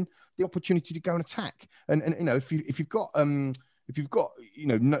combination, the opportunity to go and attack. And if you've got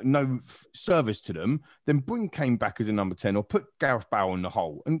no service to them, then bring Kane back as a number 10 or put Gareth Bale in the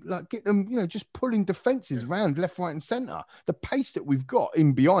hole and get them, just pulling defences around left, right and centre. The pace that we've got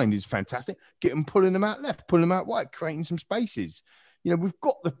in behind is fantastic. Get them pulling them out left, pulling them out right, creating some spaces. We've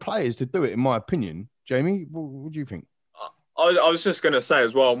got the players to do it, in my opinion. Jamie, what do you think? I was just going to say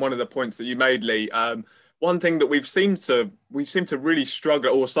as well, one of the points that you made, Lee, one thing that we seem to really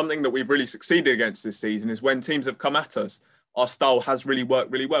struggle, or something that we've really succeeded against this season, is when teams have come at us. Our style has really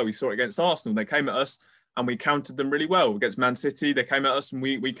worked really well. We saw it against Arsenal. They came at us and we countered them really well. Against Man City, they came at us and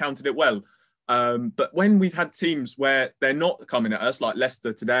we countered it well. But when we've had teams where they're not coming at us, like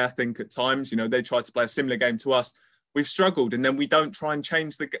Leicester today, I think at times, they tried to play a similar game to us, we've struggled. And then we don't try and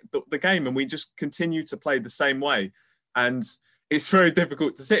change the game and we just continue to play the same way. And it's very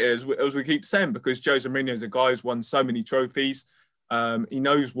difficult to sit here, as we keep saying, because Jose Mourinho is a guy who's won so many trophies. He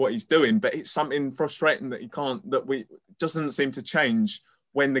knows what he's doing, but it's something frustrating that doesn't seem to change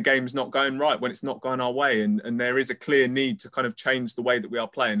when the game's not going right, when it's not going our way. And there is a clear need to kind of change the way that we are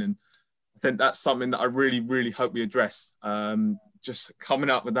playing. And I think that's something that I really, really hope we address. Just coming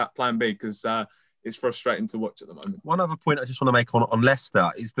up with that plan B, because it's frustrating to watch at the moment. One other point I just want to make on Leicester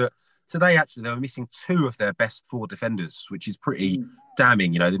is that today, actually, they were missing two of their best four defenders, which is pretty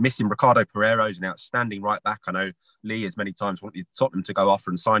damning. They're missing Ricardo Pereira, who's an outstanding right back. I know Lee has many times wanted Tottenham to go after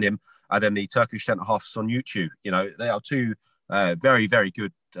and sign him. And then the Turkish centre-half, Son Yucu. They are two very, very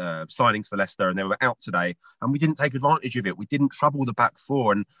good signings for Leicester, and they were out today. And we didn't take advantage of it. We didn't trouble the back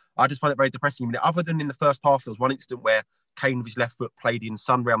four. And I just find it very depressing. Other than in the first half, there was one incident where Kane with his left foot played in,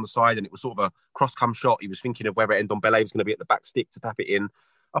 Son round the side, and it was sort of a cross-come shot. He was thinking of whether Ndombele was going to be at the back stick to tap it in.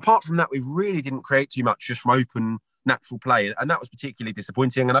 Apart from that, we really didn't create too much just from open, natural play. And that was particularly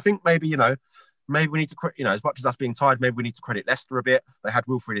disappointing. And I think maybe we need to, as much as us being tired, maybe we need to credit Leicester a bit. They had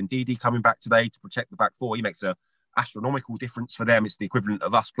Wilfred Ndidi coming back today to protect the back four. He makes an astronomical difference for them. It's the equivalent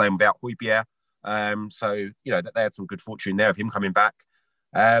of us playing without Højbjerg. So they had some good fortune there of him coming back.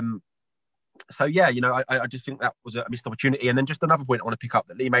 I just think that was a missed opportunity. And then just another point I want to pick up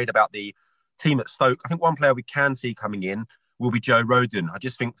that Lee made about the team at Stoke. I think one player we can see coming in will be Joe Rodon. I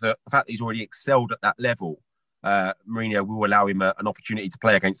just think that the fact that he's already excelled at that level, Mourinho will allow him an opportunity to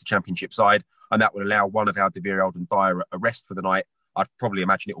play against the Championship side, and that will allow one of Alderweireld and Dyer a rest for the night. I'd probably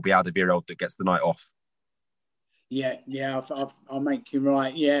imagine it will be Alderweireld that gets the night off. Yeah, I'll make you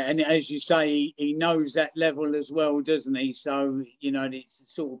right. Yeah, and as you say, he knows that level as well, doesn't he? So, it's the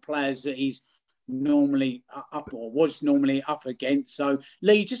sort of players that he's normally up or was normally up against. So,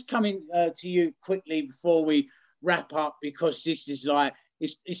 Lee, just coming to you quickly before we wrap up, because this is like,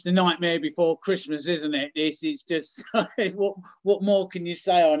 it's the nightmare before Christmas, isn't it? This is just, what more can you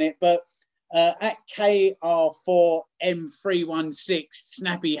say on it? But at KR4M316,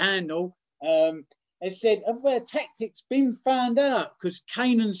 snappy handle, it said, have their tactics been found out? Because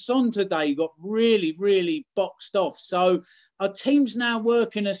Kane and Son today got really, really boxed off. So our team's now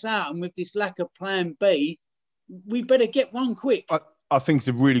working us out. And with this lack of plan B, we better get one quick. I think it's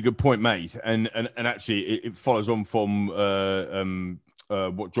a really good point made. And actually, it follows on from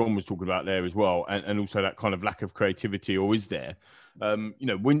what John was talking about there as well. And also that kind of lack of creativity, or is there? When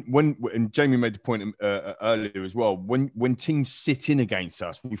and Jamie made the point earlier as well, when teams sit in against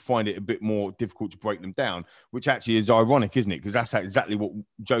us, we find it a bit more difficult to break them down, which actually is ironic, isn't it? Because that's exactly what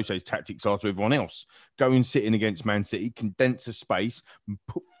Jose's tactics are to everyone else. Go and sit in against Man City, condense a space,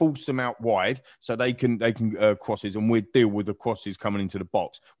 force them out wide so they can crosses, and we'll deal with the crosses coming into the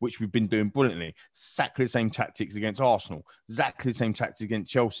box, which we've been doing brilliantly. Exactly the same tactics against Arsenal, exactly the same tactics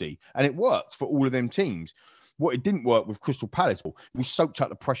against Chelsea, and it worked for all of them teams. What it didn't work with Crystal Palace, we soaked up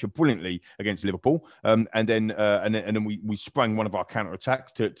the pressure brilliantly against Liverpool, and then we sprang one of our counter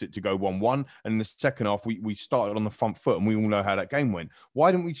attacks to go 1-1. And in the second half, we started on the front foot, and we all know how that game went.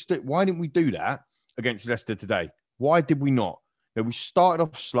 Why didn't we do that against Leicester today? Why did we not? We started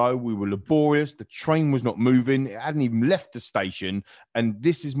off slow. We were laborious. The train was not moving. It hadn't even left the station. And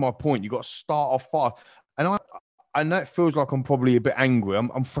this is my point. You got to start off fast. And I know it feels like I'm probably a bit angry.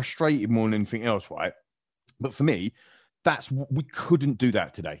 I'm frustrated more than anything else, right? But for me, we couldn't do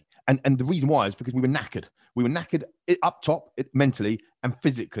that today. And the reason why is because we were knackered. We were knackered up top mentally and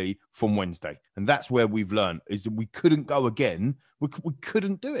physically from Wednesday. And that's where we've learned, is that we couldn't go again. We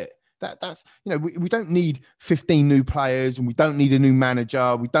couldn't do it. That's we don't need 15 new players, and we don't need a new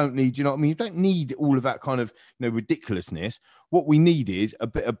manager. We don't need, you don't need all of that kind of ridiculousness. What we need is a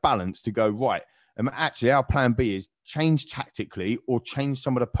bit of balance to go right. And actually, our plan B is change tactically or change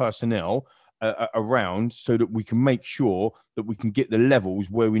some of the personnel around so that we can make sure that we can get the levels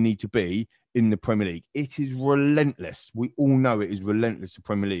where we need to be in the Premier League. It is relentless. We all know it is relentless, the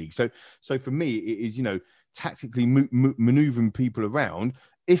Premier League. So for me, it is, tactically maneuvering people around.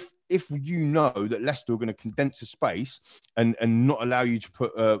 If you know that Leicester are going to condense a space and not allow you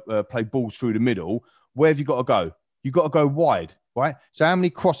to play balls through the middle, where have you got to go? You've got to go wide, right? So how many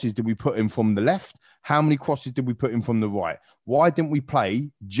crosses did we put in from the left? How many crosses did we put in from the right? Why didn't we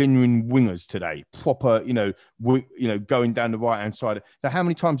play genuine wingers today? Proper, going down the right-hand side. Now, how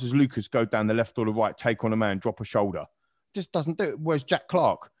many times does Lucas go down the left or the right, take on a man, drop a shoulder? Just doesn't do it. Where's Jack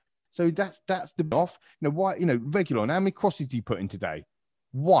Clark? So that's the off. Why? Regular. How many crosses did he put in today?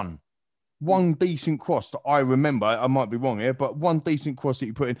 One decent cross that I remember. I might be wrong here, but one decent cross that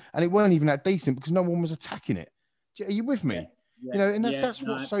he put in, and it weren't even that decent because no one was attacking it. Are you with me? Yeah. That's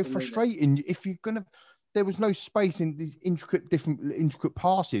what's so frustrating. If you're gonna, there was no space in these intricate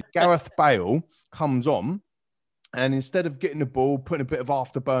passes. Gareth Bale comes on, and instead of getting the ball, putting a bit of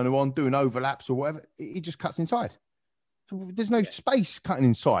afterburner on, doing overlaps or whatever, he just cuts inside. So there's no space cutting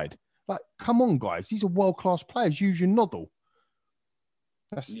inside. Like, come on, guys, these are world-class players. Use your noddle.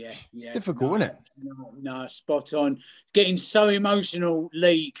 That's difficult, isn't it? No, spot on. Getting so emotional,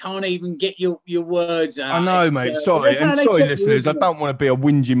 Lee. Can't even get your words out. I know, mate. Sorry. And sorry, listeners. I don't want to be a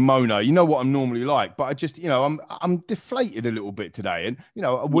whinging moaner. You know what I'm normally like. But I just, I'm deflated a little bit today. And,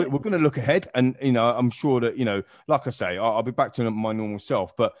 we're going to look ahead. And, I'm sure that, like I say, I'll be back to my normal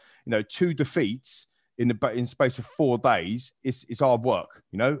self. But, 2 defeats in space of 4 days, it's hard work,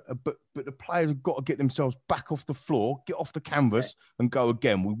 but the players have got to get themselves back off the floor, get off the canvas and go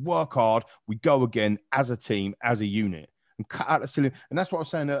again. We work hard, we go again as a team, as a unit, and cut out the silly. And that's what I was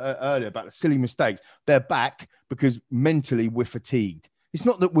saying earlier about the silly mistakes. They're back because mentally we're fatigued. It's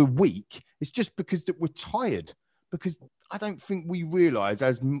not that we're weak. It's just because that we're tired, because I don't think we realise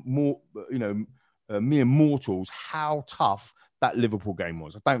as more, mere mortals, how tough that Liverpool game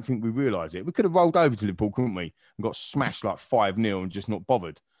was. I don't think we realise it. We could have rolled over to Liverpool, couldn't we? And got smashed like 5-0 and just not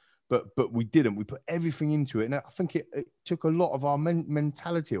bothered. But we didn't. We put everything into it. And I think it took a lot of our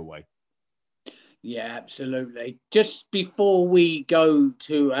mentality away. Yeah, absolutely. Just before we go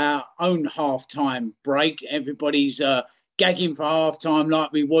to our own halftime break, everybody's gagging for halftime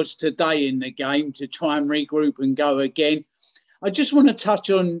like we was today in the game to try and regroup and go again. I just want to touch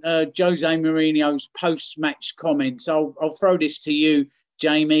on Jose Mourinho's post-match comments. I'll throw this to you,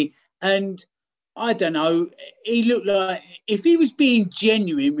 Jamie. And I don't know, he looked like, if he was being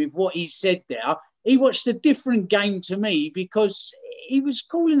genuine with what he said there, he watched a different game to me, because he was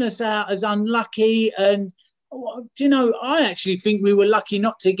calling us out as unlucky. And, you know, I actually think we were lucky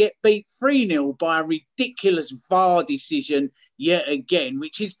not to get beat 3-0 by a ridiculous VAR decision yet again,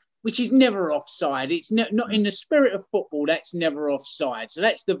 which is never offside. It's not in the spirit of football. That's never offside. So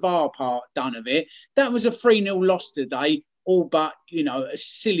that's the VAR part done of it. That was a 3-0 loss today, all but, you know, a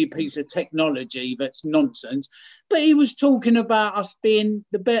silly piece of technology that's nonsense. But he was talking about us being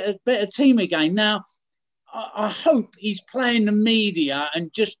the better team again. Now, I hope he's playing the media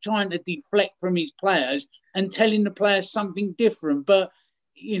and just trying to deflect from his players and telling the players something different. But,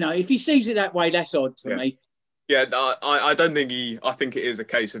 you know, if he sees it that way, that's odd to me. Yeah, I don't think I think it is a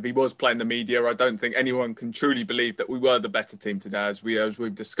case of he was playing the media. I don't think anyone can truly believe that we were the better team today, as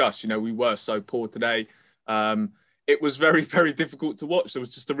we've discussed. You know, we were so poor today. It was very, very difficult to watch. There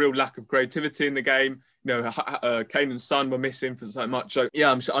was just a real lack of creativity in the game. You know, Kane and Son were missing for so much. So,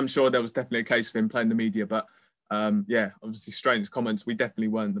 yeah, I'm sure there was definitely a case for him playing the media. But, yeah, obviously strange comments. We definitely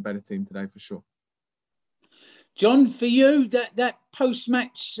weren't the better team today, for sure. John, for you, that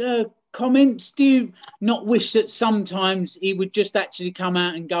post-match comments, do you not wish that sometimes he would just actually come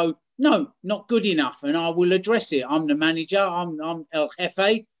out and go, no, not good enough, and I will address it. I'm the manager, I'm El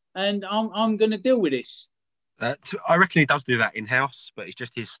Jefe, and I'm going to deal with this? I reckon he does do that in-house, but it's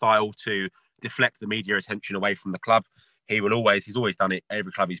just his style to deflect the media attention away from the club. He's always done it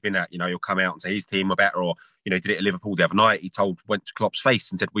every club he's been at. You know, he'll come out and say his team were better, or, you know, he did it at Liverpool the other night. Went to Klopp's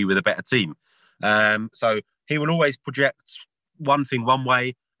face and said we were the better team. So he will always project one thing one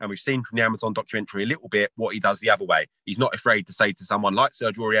way, and we've seen from the Amazon documentary a little bit what he does the other way. He's not afraid to say to someone like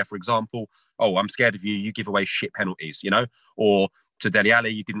Sergio Aurier, for example, oh, I'm scared of you, you give away shit penalties, you know, or to Dele Alli,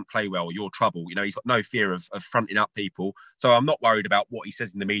 you didn't play well, you're trouble. You know, he's got no fear of fronting up people. So I'm not worried about what he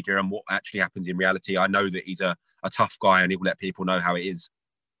says in the media and what actually happens in reality. I know that he's a tough guy and he will let people know how it is.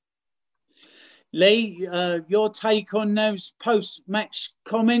 Lee, your take on those post-match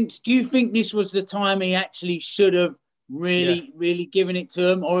comments? Do you think this was the time he actually should have really given it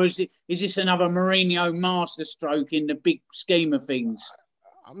to him? Or is this another Mourinho masterstroke in the big scheme of things?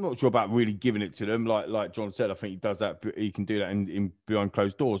 I'm not sure about really giving it to them. Like John said, I think he does that. He can do that in behind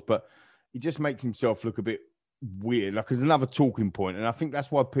closed doors, but he just makes himself look a bit weird. Like, there's another talking point, and I think that's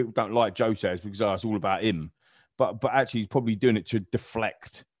why people don't like Joe says, because it's all about him. But actually, he's probably doing it to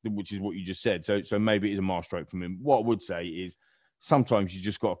deflect, which is what you just said. So maybe it is a masterstroke from him. What I would say is sometimes you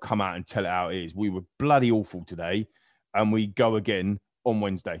just got to come out and tell it how it is. We were bloody awful today, and we go again on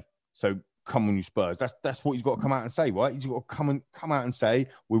Wednesday. So come on, you Spurs. That's what he's got to come out and say, right? He's got to come out and say,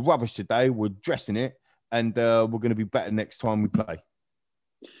 we're rubbish today, we're dressing it, and we're going to be better next time we play.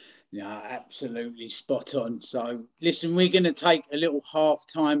 Yeah, absolutely spot on. So, listen, we're going to take a little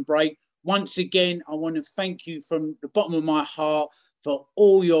half-time break. Once again, I want to thank you from the bottom of my heart for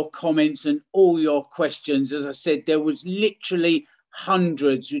all your comments and all your questions. As I said, there was literally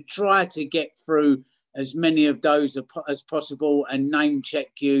hundreds. We tried to get through as many of those as possible and name check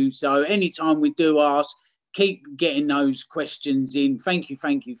you. So anytime we do ask, keep getting those questions in. Thank you.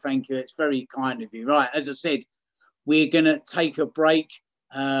 It's very kind of you. Right, as I said, we're going to take a break,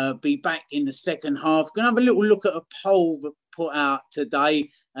 be back in the second half. Going to have a little look at a poll that put out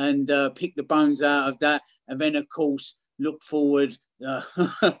today and pick the bones out of that. And then, of course, look forward.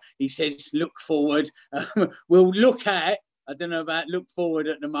 He says, look forward. We'll look at, I don't know about look forward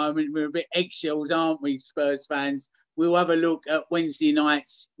at the moment. We're a bit eggshells, aren't we, Spurs fans? We'll have a look at Wednesday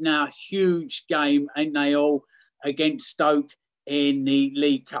night's now huge game, ain't they all, against Stoke in the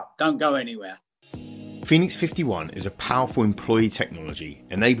League Cup. Don't go anywhere. Phoenix 51 is a powerful employee technology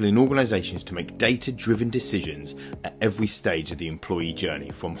enabling organisations to make data-driven decisions at every stage of the employee journey,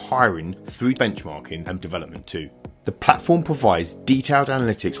 from hiring through benchmarking and development too. The platform provides detailed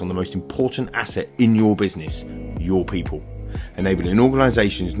analytics on the most important asset in your business, your people, enabling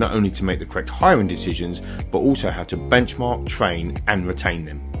organisations not only to make the correct hiring decisions, but also how to benchmark, train and retain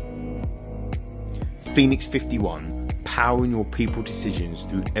them. Phoenix 51, powering your people decisions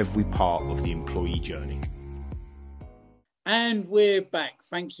through every part of the employee journey. And we're back.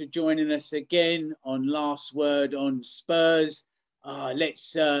 Thanks for joining us again on Last Word on Spurs.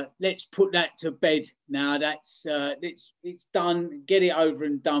 Let's put that to bed now. That's it's done. Get it over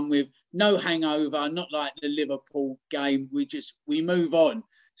and done with. No hangover. Not like the Liverpool game. We move on.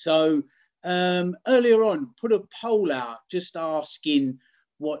 So earlier on, put a poll out just asking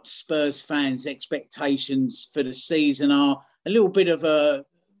what Spurs fans' expectations for the season are. A little bit of a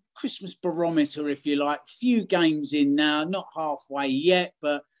Christmas barometer, if you like. Few games in now, not halfway yet,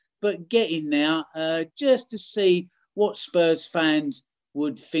 but getting there, just to see what Spurs fans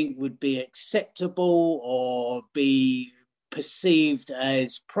would think would be acceptable or be perceived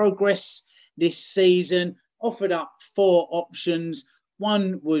as progress this season. Offered up 4 options.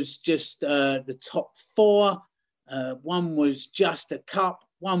 One was just the top 4. One was just a cup.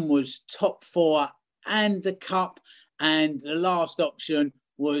 One was top 4 and the cup. And the last option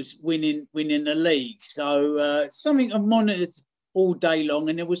was winning the league. So something I've monitored all day long.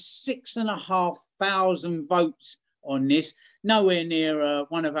 And there was 6,500 votes on this. Nowhere near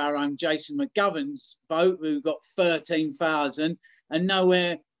one of our own Jason McGovern's vote, who got 13,000, and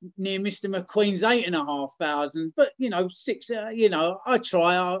nowhere near Mr. McQueen's 8,500. But I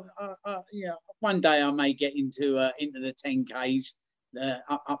try. One day I may get into the 10Ks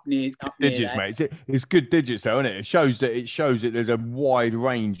up near digits, that. mate. It's good digits, though, isn't it? It shows that there's a wide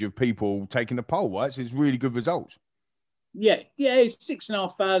range of people taking the poll, right? So it's really good results. Yeah, it's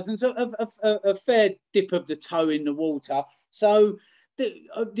 6,500. So a fair dip of the toe in the water. So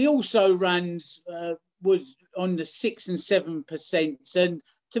the also runs was on the 6 and 7%. And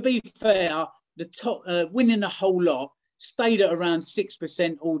to be fair, the top winning the whole lot stayed at around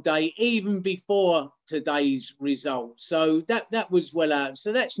 6% all day, even before today's result. So that was well out.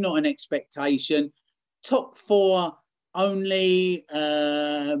 So that's not an expectation. Top 4 only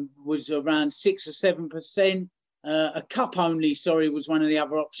was around 6 or 7%. A cup only, was one of the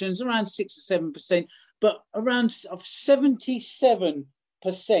other options, around 6 or 7%, but around 77%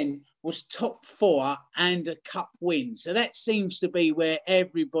 was top 4 and a cup win. So that seems to be where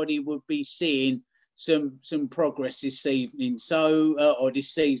everybody would be seeing some progress this evening. Or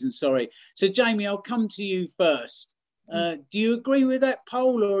this season, sorry. So Jamie, I'll come to you first. Do you agree with that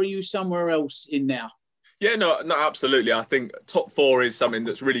poll, or are you somewhere else in there? Yeah, no, absolutely. I think top 4 is something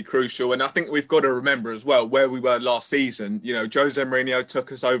that's really crucial. And I think we've got to remember as well where we were last season. Jose Mourinho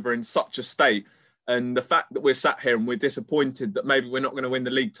took us over in such a state. And the fact that we're sat here and we're disappointed that maybe we're not going to win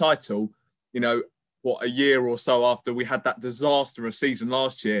the league title, a year or so after we had that disastrous season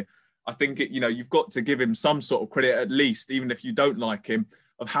last year, I think, you've got to give him some sort of credit, at least, even if you don't like him,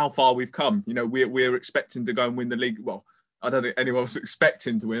 of how far we've come. We're expecting to go and win the league. Well, I don't think anyone was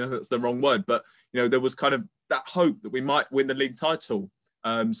expecting to win. That's the wrong word. But, there was kind of that hope that we might win the league title.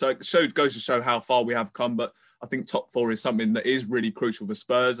 So it goes to show how far we have come. But I think top 4 is something that is really crucial for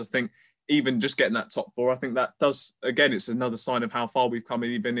Spurs. I think even just getting that top 4, I think that does, again, it's another sign of how far we've come,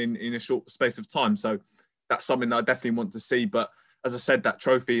 even in a short space of time. So that's something that I definitely want to see. But as I said, that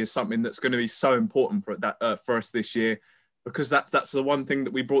trophy is something that's going to be so important for us this year, because that's the one thing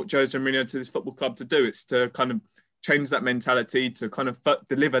that we brought Jose Mourinho to this football club to do. It's to kind of change that mentality, to kind of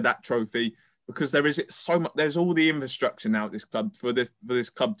deliver that trophy, because there is so much. There's all the infrastructure now at this club for this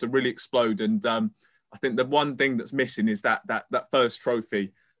club to really explode. And I think the one thing that's missing is that first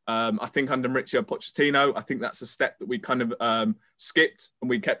trophy. I think under Mauricio Pochettino, I think that's a step that we kind of skipped, and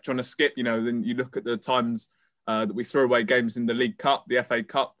we kept trying to skip. Then you look at the times that we threw away games in the League Cup, the FA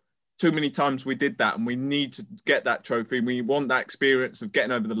Cup. Too many times we did that, and we need to get that trophy. We want that experience of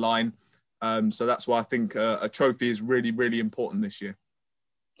getting over the line. So that's why I think a trophy is really, really important this year.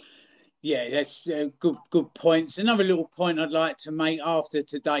 Yeah, that's good points. Another little point I'd like to make after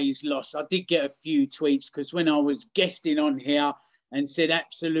today's loss. I did get a few tweets, because when I was guesting on here and said,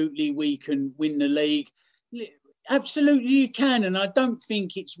 absolutely, we can win the league. Absolutely, you can. And I don't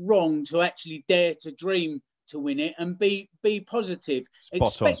think it's wrong to actually dare to dream to win it and be positive.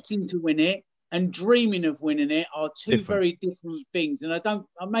 Expecting to win it and dreaming of winning it are two very different things. And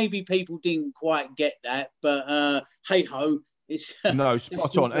maybe people didn't quite get that, but hey ho. No,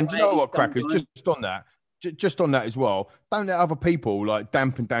 spot on. And do you know what, Crackers? Just on that as well, don't let other people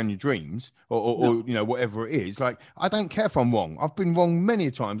dampen down your dreams or whatever it is. I don't care if I'm wrong. I've been wrong many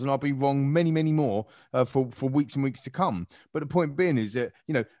times, and I'll be wrong many, many more for weeks and weeks to come. But the point being is that,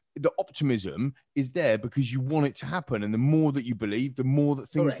 the optimism is there because you want it to happen. And the more that you believe, the more that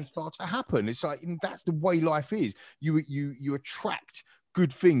things will start to happen. It's that's the way life is. You attract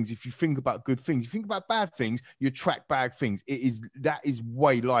good things if you think about good things. You think about bad things, you attract bad things. That is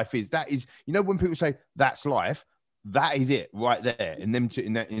way life is. That is, when people say that's life, that is it right there in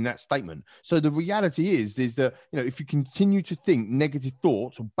that statement. So the reality is that, if you continue to think negative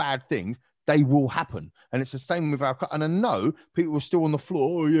thoughts or bad things, they will happen. And it's the same with our club. And I know people are still on the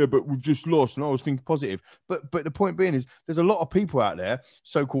floor. Oh yeah, but we've just lost. And I was thinking positive. But the point being is there's a lot of people out there,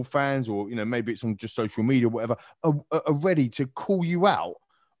 so-called fans, or, maybe it's on just social media, whatever, are ready to call you out.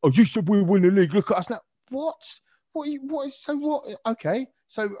 Oh, you said we win the league. Look at us now. What? Okay.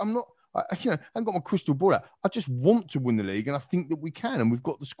 So I'm I haven't got my crystal ball out. I just want to win the league, and I think that we can, and we've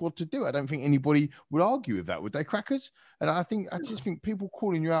got the squad to do it. I don't think anybody would argue with that, would they, Crackers? And I just think people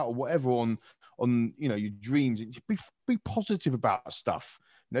calling you out or whatever on your dreams, be positive about stuff.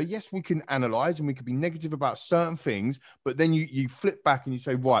 Yes, we can analyze and we can be negative about certain things, but then you flip back and you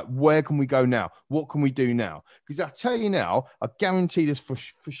say, right, where can we go now? What can we do now? Because I tell you now, I guarantee this for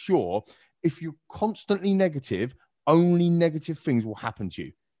sure. If you're constantly negative, only negative things will happen to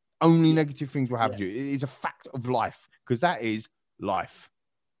you. Only negative things will happen to you. It is a fact of life, because that is life.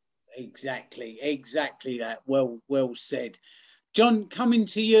 Exactly that. Well said. John, coming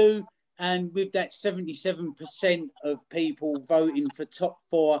to you, and with that 77% of people voting for top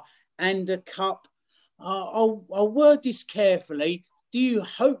four and a cup, I'll word this carefully. Do you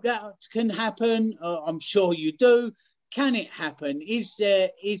hope that can happen? I'm sure you do. Can it happen? Is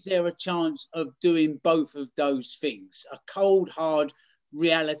there a chance of doing both of those things? A cold, hard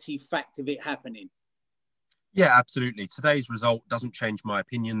reality fact of it happening? Yeah, absolutely. Today's result doesn't change my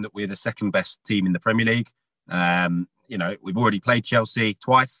opinion that we're the second best team in the Premier League. We've already played Chelsea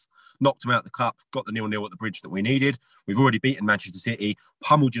twice, knocked them out of the cup, got the 0-0 at the bridge that we needed. We've already beaten Manchester City,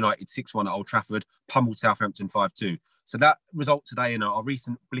 pummeled United 6-1 at Old Trafford, pummeled Southampton 5-2. So that result today in our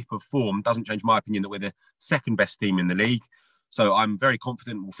recent blip of form doesn't change my opinion that we're the second best team in the league. So I'm very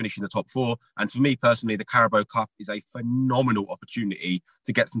confident we'll finish in the top four. And for me personally, the Carabao Cup is a phenomenal opportunity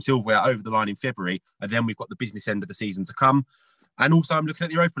to get some silverware over the line in February. And then we've got the business end of the season to come. And also I'm looking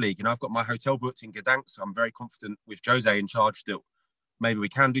at the Europa League. I've got my hotel booked in Gdansk. So I'm very confident with Jose in charge that maybe we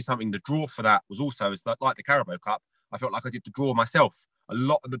can do something. The draw for that was also, like the Carabao Cup, I felt like I did the draw myself. A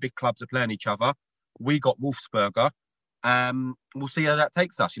lot of the big clubs are playing each other. We got Wolfsburger. We'll see how that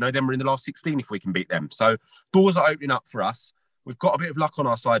takes us. Then we're in the last 16 if we can beat them. So doors are opening up for us. We've got a bit of luck on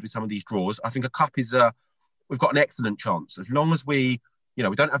our side with some of these draws. I think a cup is, we've got an excellent chance. As long as we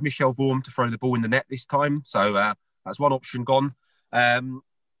don't have Michel Vorm to throw the ball in the net this time. So that's one option gone.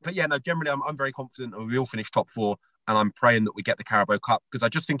 Generally I'm very confident and we will finish top four. And I'm praying that we get the Carabao Cup, because I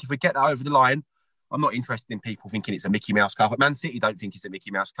just think if we get that over the line, I'm not interested in people thinking it's a Mickey Mouse Cup. But Man City don't think it's a Mickey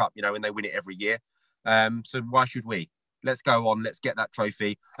Mouse Cup, and they win it every year. So why should we? Let's go on. Let's get that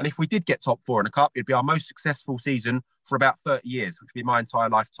trophy. And if we did get top four in a cup, it'd be our most successful season for about 30 years, which would be my entire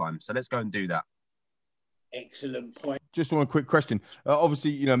lifetime. So let's go and do that. Excellent point. Just on a quick question.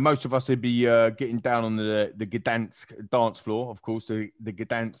 Obviously, most of us would be getting down on the Gdansk dance floor, of course, the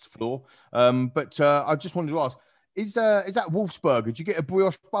Gdansk floor. But I just wanted to ask, is that Wolfsburger? Did you get a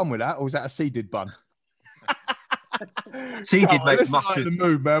brioche bun with that, or was that a seeded bun? Seeded makes mustard. The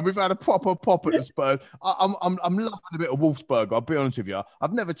move, man. We've had a proper pop at the Spurs. I'm loving a bit of Wolfsburger. I'll be honest with you.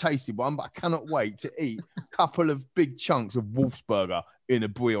 I've never tasted one, but I cannot wait to eat a couple of big chunks of Wolfsburger in a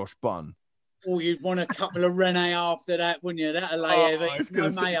brioche bun. Oh, you'd want a couple of Rene after that, wouldn't you? That'll lay heavy. It's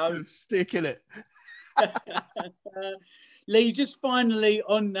gonna stick in it. Lee, just finally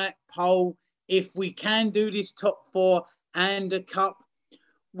on that poll, if we can do this top four and a cup,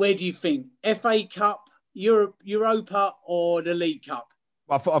 where do you think? FA Cup, Europa, or the League Cup?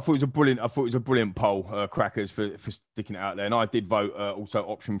 I thought it was a brilliant poll, Crackers, for sticking it out there, and I did vote also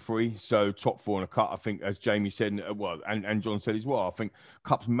option 3. So top four and a cup. I think, as Jamie said, and John said as well, I think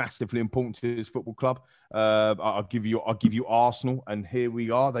cup's massively important to this football club. I'll give you Arsenal, and here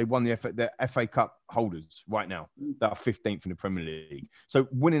we are. They won the FA Cup holders right now. They are 15th in the Premier League. So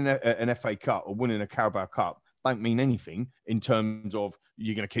winning an FA Cup or winning a Carabao Cup don't mean anything in terms of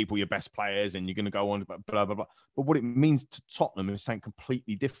you're going to keep all your best players and you're going to go on, blah, blah, blah. But what it means to Tottenham is something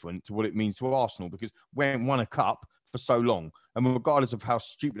completely different to what it means to Arsenal, because we haven't won a cup for so long. And regardless of how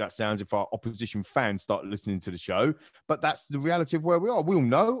stupid that sounds, if our opposition fans start listening to the show, but that's the reality of where we are. We all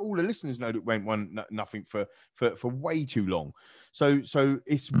know, all the listeners know that we ain't won nothing for way too long. So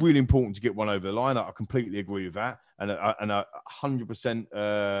it's really important to get one over the line. I completely agree with that. And 100%,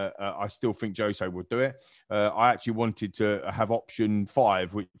 I still think Jose would do it. I actually wanted to have option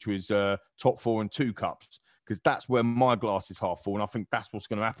 5, which was top 4 and 2 cups, because that's where my glass is half full, and I think that's what's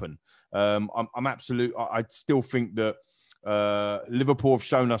going to happen. I still think that Liverpool have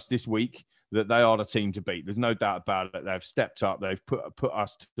shown us this week that they are the team to beat. There's no doubt about it. They've stepped up. They've put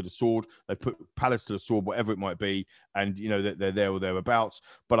us to the sword. They've put Palace to the sword, whatever it might be, and that they're there or thereabouts.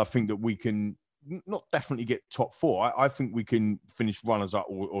 But I think that we can not definitely get top 4. I think we can finish runners up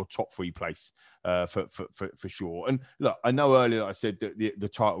or top 3 place for sure. And look, I know earlier I said that the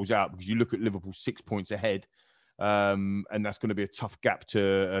title's out because you look at Liverpool 6 points ahead, and that's going to be a tough gap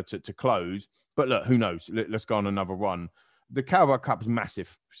to close. But look, who knows? Let's go on another run. The Carabao Cup is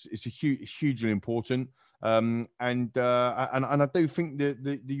massive. It's hugely important, and I do think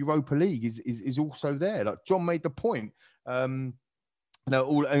the Europa League is also there. Like John made the point.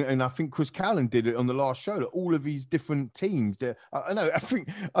 No, and I think Chris Callan did it on the last show. That all of these different teams. I know. I think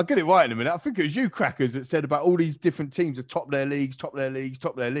I'll get it right in a minute. I think it was you crackers that said about all these different teams that top their leagues.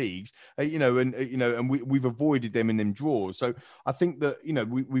 And we've avoided them in them draws. So I think that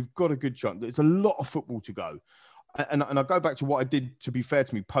we've got a good chance. There's a lot of football to go. And I go back to what I did, to be fair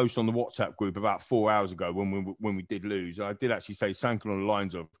to me, post on the WhatsApp group about 4 hours ago when we did lose. I did actually say something along the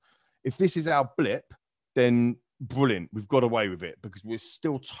lines of, if this is our blip, then brilliant. We've got away with it because we're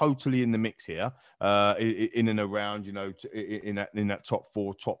still totally in the mix here, in and around, in that top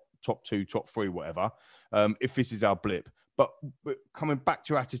four, top two, top three, whatever. If this is our blip, but coming back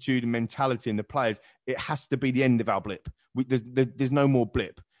to attitude and mentality in the players, it has to be the end of our blip. There's no more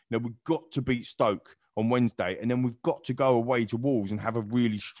blip. We've got to beat Stoke on Wednesday, and then we've got to go away to Wolves and have a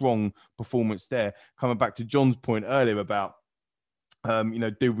really strong performance there. Coming back to John's point earlier about,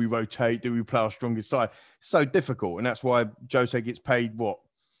 do we rotate? Do we play our strongest side? So difficult, and that's why Jose gets paid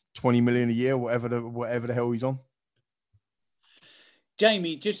 20 million a year, whatever the hell he's on.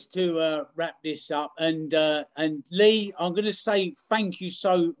 Jamie, just to wrap this up, and Lee, I'm going to say thank you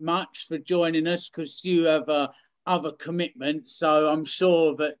so much for joining us because you have other commitments. So I'm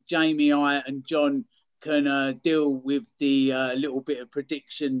sure that Jamie, I, and John can deal with the little bit of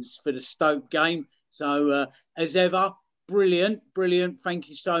predictions for the Stoke game. So as ever, brilliant. Thank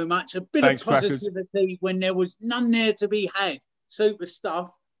you so much. A bit of positivity, crackers, when there was none there to be had. Super stuff.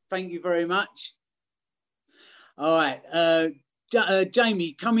 Thank you very much. All right.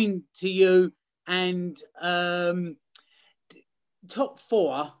 Jamie, coming to you, and top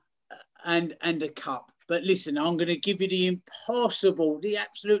four and a cup. But listen, I'm going to give you the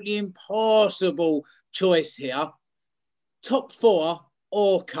absolutely impossible choice here. Top four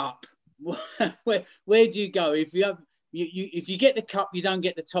or cup. Where do you go? If you get the cup, you don't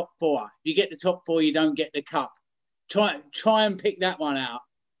get the top four. If you get the top four, you don't get the cup. Try and pick that one out.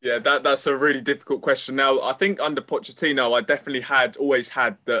 Yeah, that's a really difficult question. Now, I think under Pochettino, I definitely always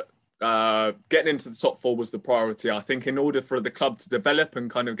had that getting into the top four was the priority. I think in order for the club to develop and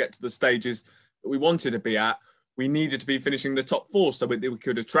kind of get to the stages that we wanted to be at, we needed to be finishing the top four so that we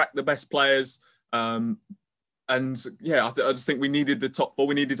could attract the best players. I just think we needed the top four.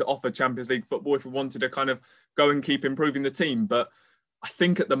 We needed to offer Champions League football if we wanted to kind of go and keep improving the team. But I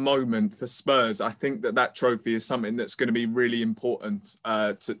think at the moment for Spurs, I think that trophy is something that's going to be really important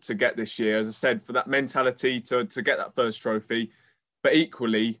to get this year. As I said, for that mentality to get that first trophy. But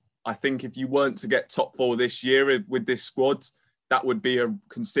equally, I think if you weren't to get top four this year with this squad, that would be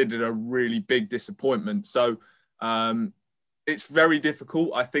considered a really big disappointment. So it's very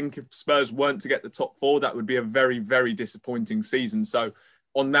difficult. I think if Spurs weren't to get the top four, that would be a very, very disappointing season. So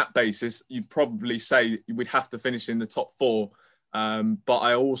on that basis, you'd probably say we'd have to finish in the top four. But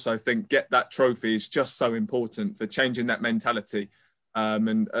I also think get that trophy is just so important for changing that mentality.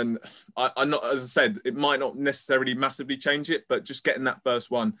 I'm not, as I said, it might not necessarily massively change it, but just getting that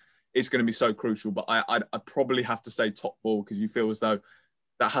first one is going to be so crucial. But I'd probably have to say top four because you feel as though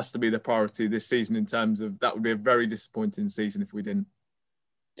that has to be the priority this season in terms of that would be a very disappointing season if we didn't.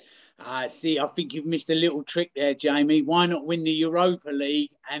 I think you've missed a little trick there, Jamie. Why not win the Europa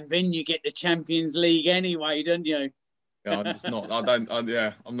League and then you get the Champions League anyway, don't you? Yeah, I'm just not.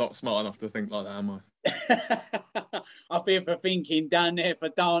 I'm not smart enough to think like that, am I? I've been for thinking, down there for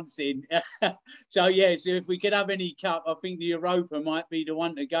dancing. So if we could have any cup, I think the Europa might be the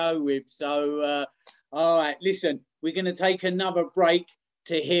one to go with. So, all right, listen, we're going to take another break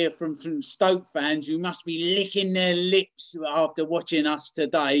to hear from Stoke fans who must be licking their lips after watching us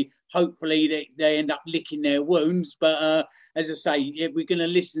today. Hopefully they end up licking their wounds. But as I say, we're going to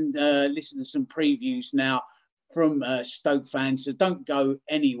listen to some previews now from Stoke fans, so don't go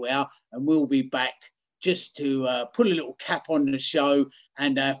anywhere, and we'll be back just to put a little cap on the show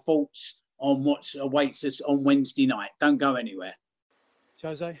and our thoughts on what awaits us on Wednesday night. Don't go anywhere.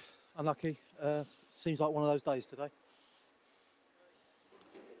 Jose, unlucky. Seems like one of those days today.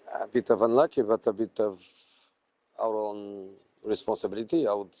 A bit of unlucky, but a bit of our own responsibility.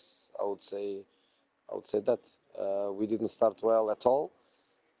 I would say that we didn't start well at all.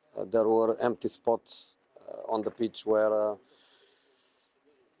 There were empty spots on the pitch where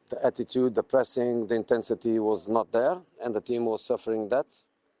the attitude, the pressing, the intensity was not there, and the team was suffering that.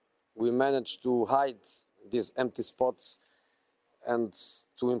 We managed to hide these empty spots and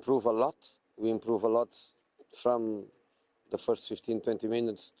to improve a lot. We improve a lot from the first 15-20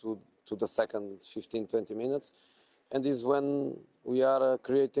 minutes to the second 15-20 minutes. And this is when we are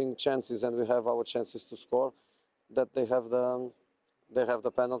creating chances and we have our chances to score, that they have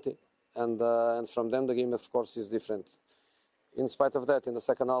the penalty. And from them, the game, of course, is different. In spite of that, in the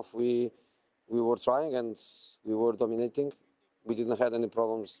second half, we were trying and we were dominating. We didn't have any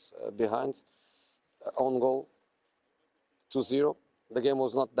problems behind. Own goal, 2-0. The game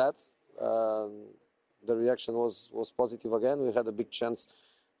was not that. The reaction was positive again. We had a big chance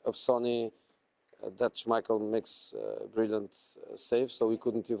of Sonny that Schmeichel makes a brilliant save, so we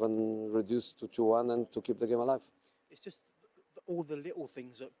couldn't even reduce to 2-1 and to keep the game alive. It's just all the little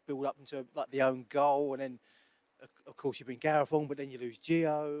things that build up into like the own goal, and then of course you bring Gareth on, but then you lose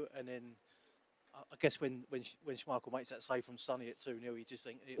Gio, and then I guess when Schmeichel makes that save from Sonny at 2-0, you just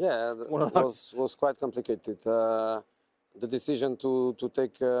think it was quite complicated. The decision to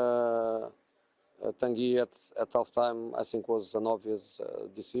take Tanguy at half time, I think, was an obvious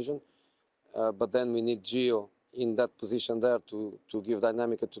decision. But then we need Gio in that position there to give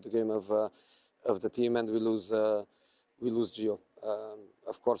dynamic to the game of the team, and we lose Gio.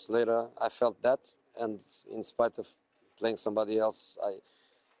 Of course, later I felt that, and in spite of playing somebody else,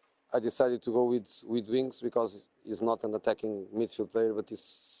 I decided to go with wings because he's not an attacking midfield player, but he's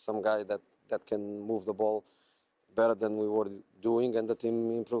some guy that can move the ball better than we were doing, and the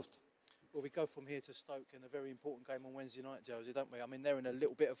team improved. Well, we go from here to Stoke in a very important game on Wednesday night, Josie, don't we? I mean, they're in a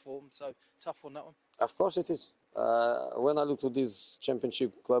little bit of form, so tough on that one. Of course it is. When I look to these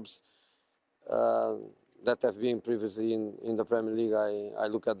championship clubs that have been previously in the Premier League, I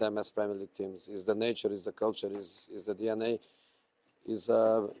look at them as Premier League teams. It's the nature, it's the culture, it's the DNA. It's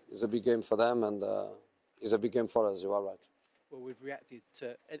a big game for them, and it's a big game for us, you are right. Well, we've reacted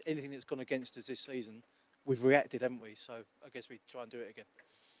to anything that's gone against us this season. We've reacted, haven't we? So I guess we try and do it again.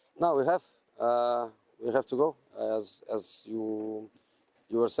 No, we have. We have to go. As you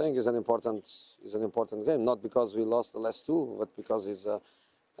were saying, is an important game. Not because we lost the last two, but because it's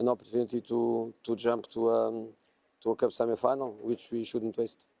an opportunity to jump to a cup semi-final, which we shouldn't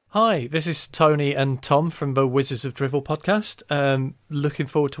waste. Hi, this is Tony and Tom from the Wizards of Drivel podcast. Looking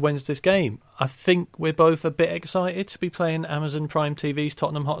forward to Wednesday's game. I think we're both a bit excited to be playing Amazon Prime TV's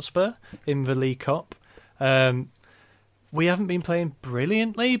Tottenham Hotspur in the League Cup. We haven't been playing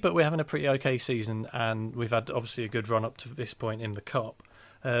brilliantly, but we're having a pretty okay season, and we've had obviously a good run up to this point in the Cup.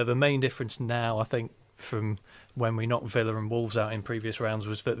 The main difference now, I think, from when we knocked Villa and Wolves out in previous rounds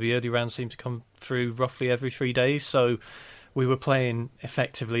was that the early rounds seem to come through roughly every 3 days, so we were playing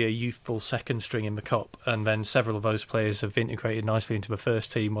effectively a youthful second string in the Cup, and then several of those players have integrated nicely into the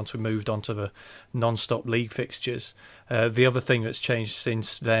first team once we moved on to the non-stop league fixtures. The other thing that's changed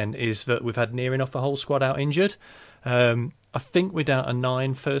since then is that we've had near enough the whole squad out injured. I think we're down to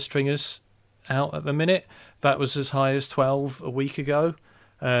 9 first stringers out at the minute. That was as high as 12 a week ago.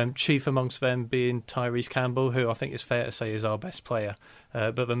 Chief amongst them being Tyrese Campbell, who I think is fair to say is our best player.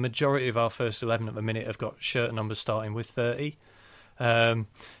 But the majority of our first 11 at the minute have got shirt numbers starting with 30.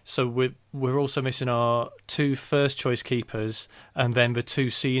 So we're also missing our 2 first choice keepers, and then the 2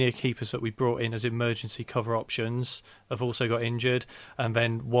 senior keepers that we brought in as emergency cover options have also got injured, and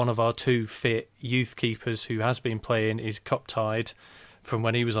then one of our 2 fit youth keepers who has been playing is cup tied from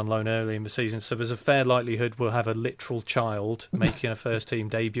when he was on loan early in the season. So there's a fair likelihood we'll have a literal child making a first team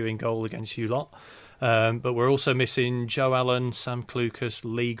debut in goal against you lot. But we're also missing Joe Allen, Sam Clucas,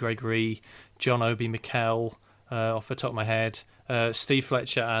 Lee Gregory, John Obi Mikel, off the top of my head. Steve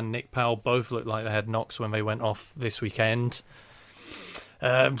Fletcher and Nick Powell both looked like they had knocks when they went off this weekend.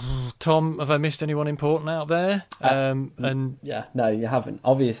 Tom, have I missed anyone important out there? Yeah, no, you haven't.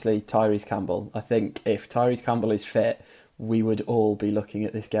 Obviously, Tyrese Campbell. I think if Tyrese Campbell is fit, we would all be looking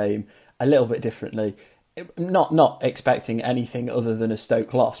at this game a little bit differently. Not expecting anything other than a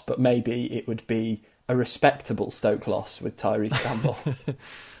Stoke loss, but maybe it would be a respectable Stoke loss with Tyrese Campbell.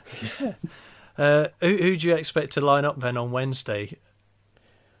 Yeah. Who do you expect to line up then on Wednesday?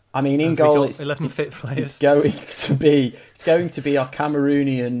 I mean, in goal, it's 11 fit players. It's going to be our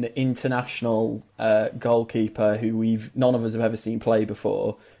Cameroonian international goalkeeper, who none of us have ever seen play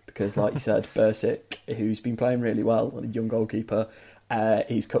before, because, like you said, Bursic, who's been playing really well, a young goalkeeper,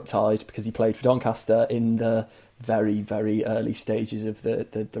 he's cup tied because he played for Doncaster in the very, very early stages of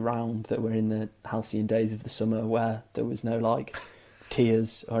the round that were in the halcyon days of the summer, where there was no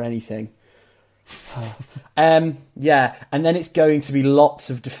tears or anything. Yeah, and then it's going to be lots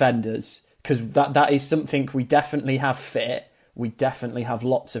of defenders, because that is something we definitely have fit. We definitely have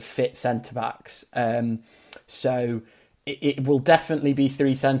lots of fit centre-backs. So it will definitely be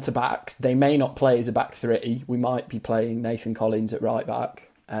 3 centre-backs. They may not play as a back 3. We might be playing Nathan Collins at right back.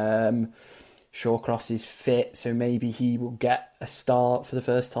 Shawcross is fit, so maybe he will get a start for the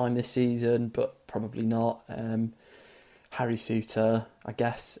first time this season, but probably not. Harry Souttar, I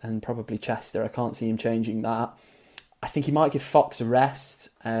guess, and probably Chester. I can't see him changing that. I think he might give Fox a rest,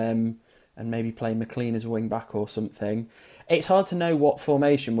 and maybe play McLean as a wing-back or something. It's hard to know what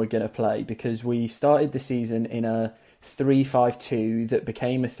formation we're going to play, because we started the season in a 3-5-2 that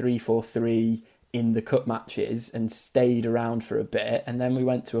became a 3-4-3 in the cup matches and stayed around for a bit, and then we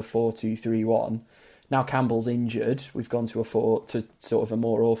went to a 4-2-3-1. Now Campbell's injured, we've gone to sort of a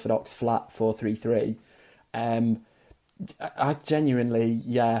more orthodox flat 4-3-3. I genuinely,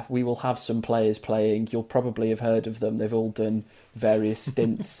 we will have some players playing. You'll probably have heard of them. They've all done various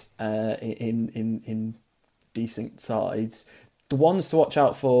stints in decent sides. The ones to watch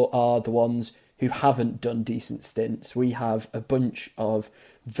out for are the ones who haven't done decent stints. We have a bunch of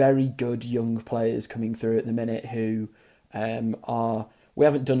very good young players coming through at the minute who we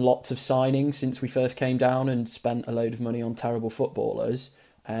haven't done lots of signings since we first came down and spent a load of money on terrible footballers.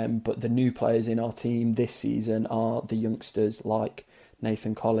 But the new players in our team this season are the youngsters like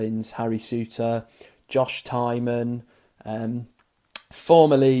Nathan Collins, Harry Souttar, Josh Tyman,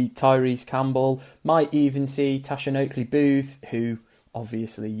 formerly Tyrese Campbell. Might even see Tashan Oakley-Booth, who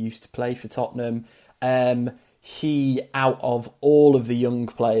obviously used to play for Tottenham. He, out of all of the young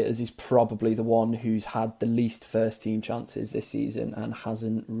players, is probably the one who's had the least first team chances this season and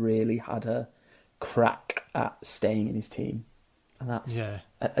hasn't really had a crack at staying in his team. And that's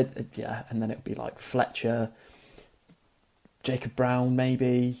and then it would be like Fletcher, Jacob Brown,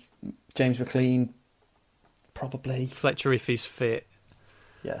 maybe James McLean, probably Fletcher if he's fit.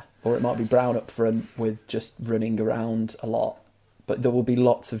 Yeah, or it might be Brown up front with just running around a lot, but there will be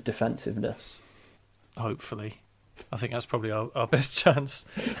lots of defensiveness. Hopefully, I think that's probably our best chance.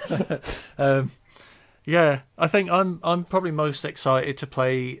 I think I'm probably most excited to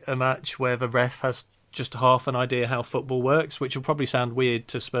play a match where the ref has just half an idea how football works, which will probably sound weird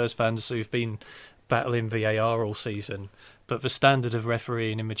to Spurs fans who've been battling VAR all season. But the standard of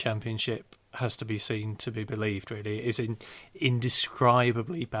refereeing in the Championship has to be seen to be believed, really. It is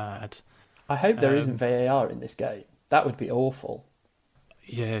indescribably bad. I hope there isn't VAR in this game. That would be awful.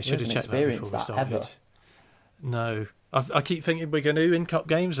 Yeah, should have checked that before we started. Ever. No. I keep thinking we're going to in cup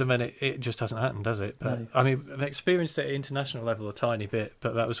games, and then it just hasn't happened, does it? But, no. I mean, I've experienced it at international level a tiny bit,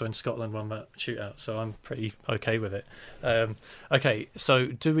 but that was when Scotland won that shootout, so I'm pretty okay with it. Okay, so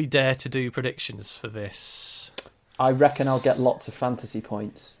do we dare to do predictions for this? I reckon I'll get lots of fantasy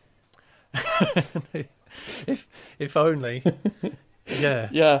points. if only. Yeah.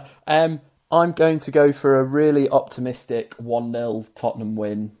 Yeah. I'm going to go for a really optimistic 1-0 Tottenham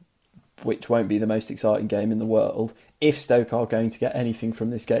win, which won't be the most exciting game in the world. If Stoke are going to get anything from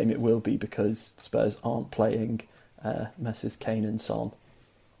this game, it will be because Spurs aren't playing Messrs Kane and Son.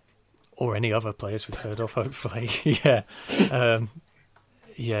 Or any other players we've heard of, hopefully. Yeah.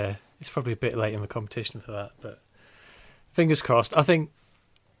 It's probably a bit late in the competition for that, but fingers crossed. I think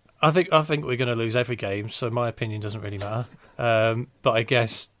we're going to lose every game, so my opinion doesn't really matter. But I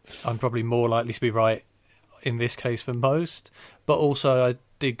guess I'm probably more likely to be right in this case than most. But also, I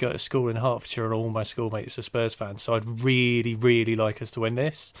did go to school in Hertfordshire and all my schoolmates are Spurs fans, so I'd really, really like us to win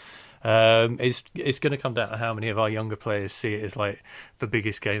this. It's going to come down to how many of our younger players see it as like the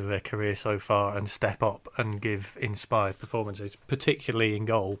biggest game of their career so far and step up and give inspired performances, particularly in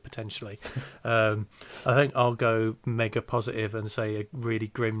goal, potentially. I think I'll go mega positive and say a really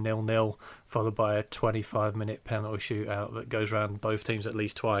grim 0-0 followed by a 25-minute penalty shootout that goes round both teams at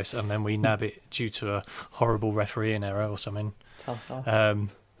least twice, and then we nab it due to a horrible refereeing error or something. Sounds nice.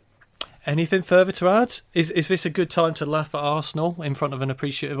 Anything further to add? Is this a good time to laugh at Arsenal in front of an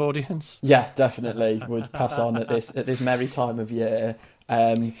appreciative audience? Yeah, definitely. Would pass on at this merry time of year.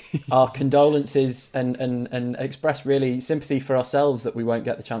 Our condolences and express really sympathy for ourselves that we won't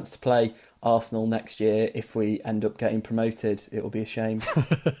get the chance to play Arsenal next year. If we end up getting promoted, it will be a shame.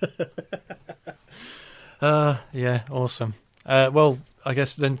 Yeah, awesome. Well, I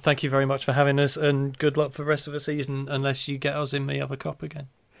guess then thank you very much for having us, and good luck for the rest of the season unless you get us in the other cup again.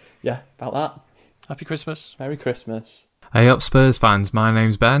 Yeah, about that. Happy Christmas. Merry Christmas. Hey up Spurs fans, my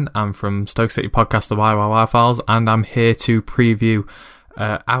name's Ben. I'm from Stoke City podcast The YYY Files, and I'm here to preview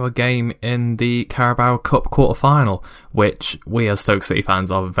our game in the Carabao Cup quarter-final, which we as Stoke City fans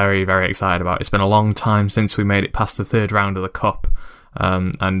are very, very excited about. It's been a long time since we made it past the third round of the Cup,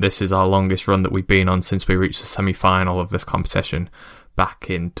 and this is our longest run that we've been on since we reached the semi-final of this competition back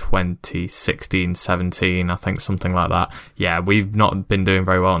in 2016-17, I think, something like that. Yeah, we've not been doing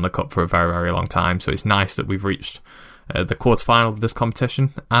very well in the Cup for a very, very long time, so it's nice that we've reached the quarter-final of this competition,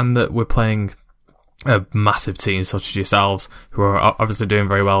 and that we're playing a massive team such as yourselves, who are obviously doing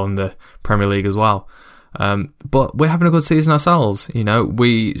very well in the Premier League as well. But we're having a good season ourselves. You know,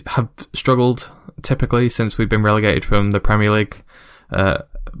 we have struggled typically since we've been relegated from the Premier League about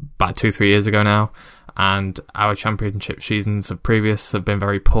 2-3 years ago now, and our championship seasons previous have been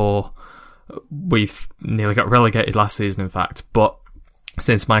very poor. We've nearly got relegated last season, in fact, but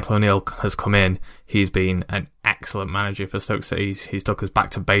since Michael O'Neill has come in, he's been an excellent manager for Stoke City. He's took us back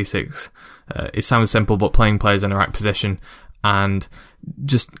to basics. It sounds simple, but playing players in the right position and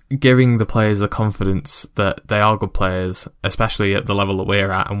just giving the players the confidence that they are good players, especially at the level that we're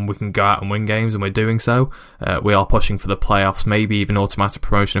at, and we can go out and win games, and we're doing so. We are pushing for the playoffs, maybe even automatic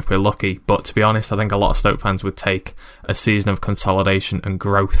promotion if we're lucky. But to be honest, I think a lot of Stoke fans would take a season of consolidation and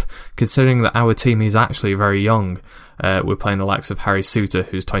growth, considering that our team is actually very young. We're playing the likes of Harry Souttar,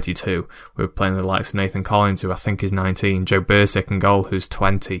 who's 22. We're playing the likes of Nathan Collins, who I think is 19. Joe Bursick in goal, who's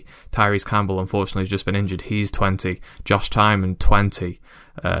 20. Tyrese Campbell, unfortunately, has just been injured. He's 20. Josh Tymon, 20.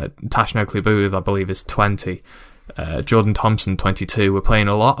 Tashno Klibu, I believe, is 20. Jordan Thompson, 22. We're playing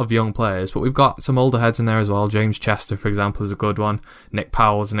a lot of young players, but we've got some older heads in there as well. James Chester, for example, is a good one. Nick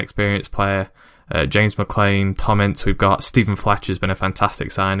Powell is an experienced player. James McLean, Tom Ince, we've got Stephen Fletcher's been a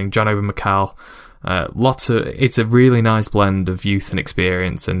fantastic signing. John Owen McCall. It's a really nice blend of youth and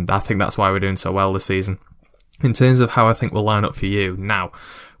experience, and I think that's why we're doing so well this season. In terms of how I think we'll line up for you, now,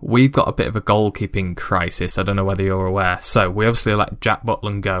 we've got a bit of a goalkeeping crisis. I don't know whether you're aware. So, we obviously let Jack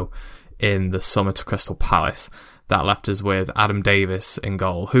Butland go in the summer to Crystal Palace. That left us with Adam Davis in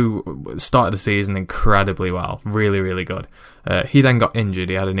goal, who started the season incredibly well. Really, really good. He then got injured.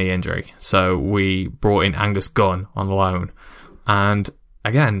 He had a knee injury. So, we brought in Angus Gunn on loan. And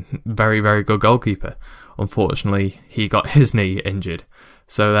again, very, very good goalkeeper. Unfortunately, he got his knee injured.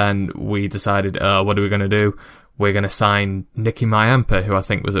 So then we decided, what are we going to do? We're going to sign Nicky Mayempa, who I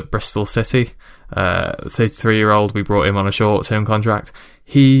think was at Bristol City. 33-year-old, we brought him on a short-term contract.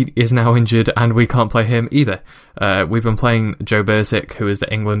 He is now injured and we can't play him either. We've been playing Joe Bursick, who is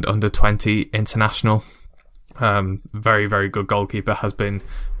the England under-20 international. Very, very good goalkeeper, has been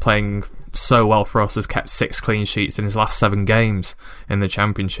playing so well for us, has kept 6 clean sheets in his last 7 games in the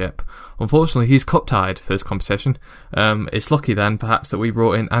Championship. Unfortunately, he's cup tied for this competition. It's lucky then, perhaps, that we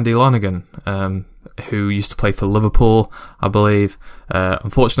brought in Andy Lonergan, who used to play for Liverpool, I believe.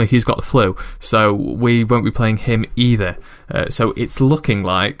 Unfortunately, he's got the flu, so we won't be playing him either. So it's looking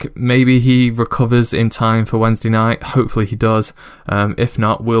like maybe he recovers in time for Wednesday night. Hopefully he does. If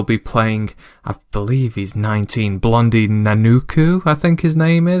not, we'll be playing, I believe he's 19, Blondie Nanuku, I think his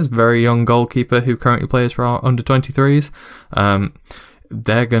name is. Very young goalkeeper who currently plays for our under-23s.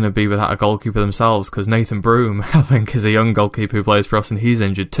 They're going to be without a goalkeeper themselves because Nathan Broom, I think, is a young goalkeeper who plays for us and he's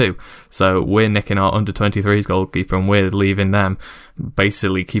injured too. So we're nicking our under-23s goalkeeper and we're leaving them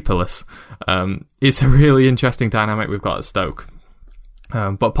basically keeperless. It's a really interesting dynamic we've got at Stoke.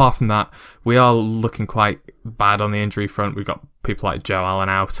 But apart from that, we are looking quite bad on the injury front. We've got people like Joe Allen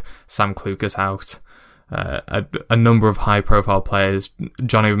out, Sam Kluger's out. A number of high-profile players.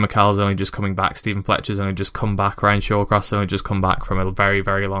 Johnny McCall's only just coming back. Stephen Fletcher's only just come back. Ryan Shawcross only just come back from a very,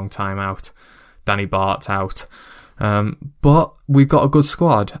 very long time out. Danny Bart's out. But we've got a good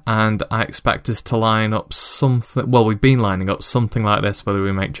squad, and I expect us to line up something. Well, we've been lining up something like this. Whether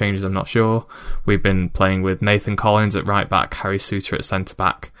we make changes, I'm not sure. We've been playing with Nathan Collins at right back, Harry Souttar at centre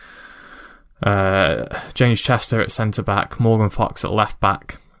back, James Chester at centre back, Morgan Fox at left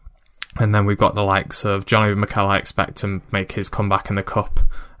back. And then we've got the likes of Johnny McCall, I expect to make his comeback in the Cup.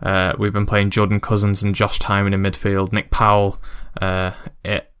 We've been playing Jordan Cousins and Josh Tymon in midfield. Nick Powell at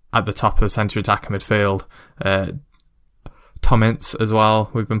the top of the centre attack in midfield. Tom Ince as well.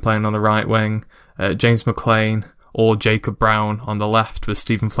 We've been playing on the right wing. James McLean or Jacob Brown on the left with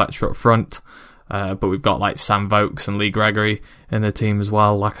Stephen Fletcher up front. But we've got like Sam Vokes and Lee Gregory in the team as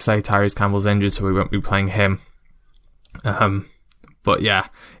well. Like I say, Tyrese Campbell's injured, so we won't be playing him. But yeah,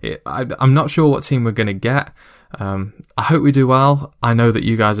 I'm not sure what team we're going to get. I hope we do well. I know that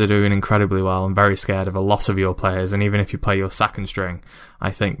you guys are doing incredibly well. I'm very scared of a loss of your players. And even if you play your second string, I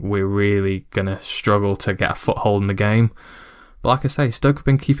think we're really going to struggle to get a foothold in the game. But like I say, Stoke have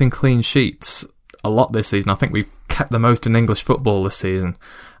been keeping clean sheets a lot this season. I think we've kept the most in English football this season.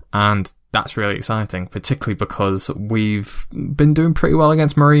 And that's really exciting, particularly because we've been doing pretty well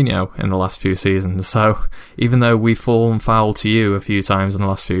against Mourinho in the last few seasons. So even though we've fallen foul to you a few times in the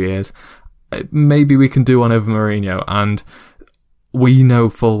last few years, maybe we can do one over Mourinho. And we know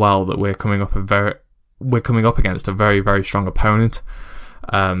full well that we're coming up against a very, very strong opponent.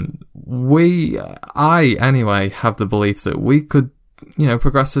 I anyway have the belief that we could,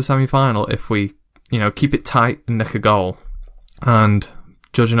 progress to the semi-final if we, keep it tight and nick a goal. And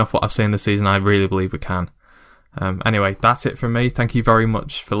judging off what I've seen this season, I really believe we can. Anyway, that's it from me. Thank you very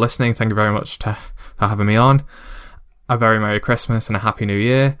much for listening. Thank you very much for having me on. A very Merry Christmas and a Happy New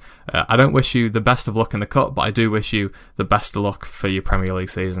Year. I don't wish you the best of luck in the Cup, but I do wish you the best of luck for your Premier League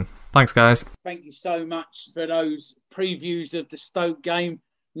season. Thanks, guys. Thank you so much for those previews of the Stoke game.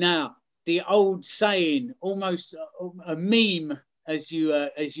 Now, the old saying, almost a meme as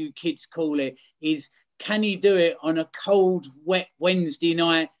you kids call it, is can he do it on a cold, wet Wednesday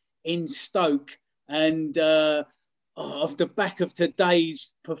night in Stoke? And off the back of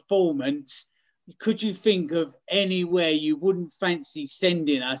today's performance, could you think of anywhere you wouldn't fancy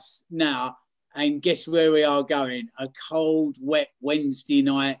sending us now? And guess where we are going? A cold, wet Wednesday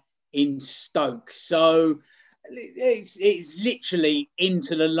night in Stoke. So it's literally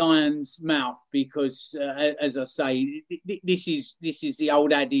into the lion's mouth because, as I say, this is the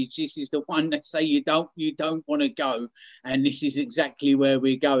old adage. This is the one that say you don't want to go, and this is exactly where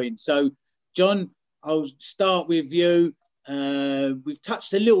we're going. So, John, I'll start with you. We've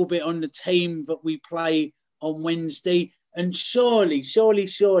touched a little bit on the team that we play on Wednesday, and surely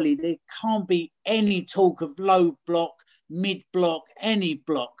there can't be any talk of low block, mid block, any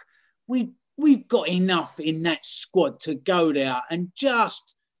block. We've got enough in that squad to go there and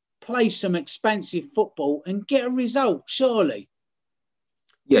just play some expansive football and get a result, surely.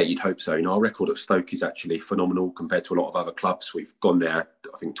 Yeah, you'd hope so. Our record at Stoke is actually phenomenal compared to a lot of other clubs. We've gone there,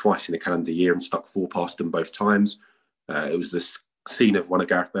 I think, twice in a calendar year and stuck 4 past them both times. It was the scene of one of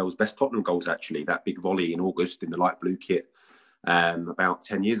Gareth Bale's best Tottenham goals, actually, that big volley in August in the light blue kit about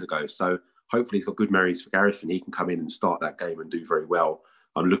 10 years ago. So hopefully he's got good memories for Gareth and he can come in and start that game and do very well.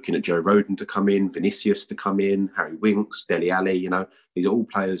 I'm looking at Joe Rodon to come in, Vinicius to come in, Harry Winks, Dele Alli. These are all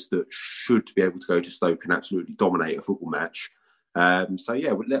players that should be able to go to Stoke and absolutely dominate a football match. So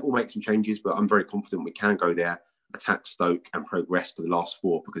yeah, we'll make some changes, but I'm very confident we can go there, attack Stoke and progress to the last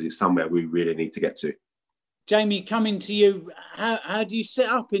 4 because it's somewhere we really need to get to. Jamie, coming to you, how do you set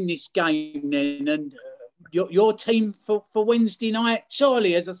up in this game then? And your team for Wednesday night?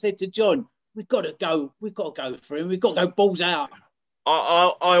 Surely, as I said to John, we've got to go for him. We've got to go balls out.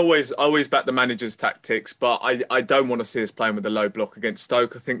 I always back the manager's tactics, but I don't want to see us playing with a low block against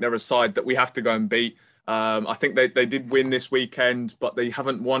Stoke. I think they're a side that we have to go and beat. I think they did win this weekend, but they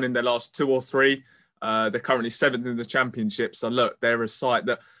haven't won in their last 2 or 3. They're currently 7th in the Championship. So look, they're a side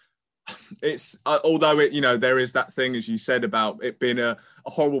that it's although there is that thing, as you said, about it being a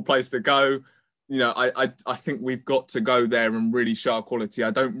horrible place to go. I think we've got to go there and really show our quality.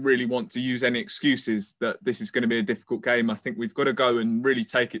 I don't really want to use any excuses that this is going to be a difficult game. I think we've got to go and really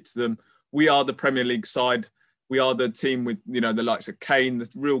take it to them. We are the Premier League side. We are the team with, the likes of Kane, the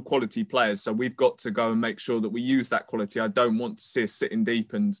real quality players. So we've got to go and make sure that we use that quality. I don't want to see us sitting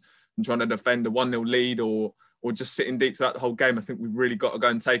deep and trying to defend a 1-0 lead or just sitting deep throughout the whole game. I think we've really got to go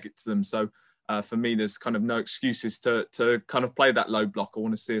and take it to them. So for me, there's kind of no excuses to kind of play that low block. I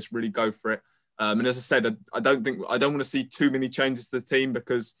want to see us really go for it. And as I said, I don't want to see too many changes to the team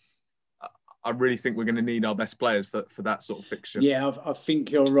because I really think we're going to need our best players for that sort of fixture. Yeah, I think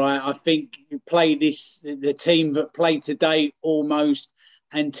you're right. I think you play the team that played today almost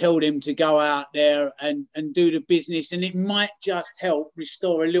and tell them to go out there and do the business. And it might just help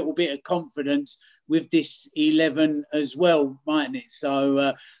restore a little bit of confidence with this 11 as well, mightn't it?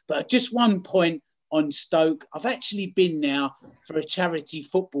 So, but just one point on Stoke. I've actually been now for a charity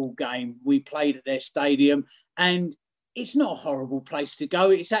football game we played at their stadium, and it's not a horrible place to go.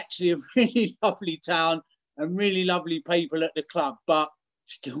 It's actually a really lovely town and really lovely people at the club, but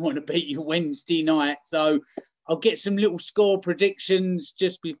still want to beat you Wednesday night. So I'll get some little score predictions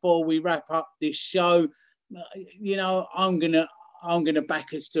just before we wrap up this show. I'm gonna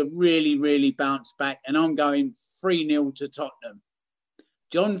back us to really, really bounce back, and I'm going 3-0 to Tottenham.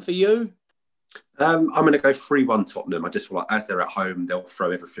 John, for you? I'm going to go 3-1 Tottenham. I just feel like as they're at home, they'll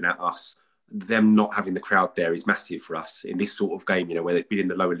throw everything at us. Them not having the crowd there is massive for us in this sort of game, where they've been in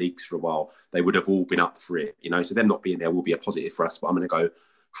the lower leagues for a while. They would have all been up for it, So them not being there will be a positive for us. But I'm going to go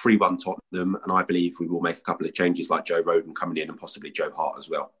 3-1 Tottenham, and I believe we will make a couple of changes like Joe Rodon coming in and possibly Joe Hart as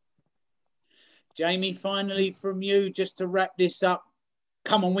well. Jamie, finally from you, just to wrap this up.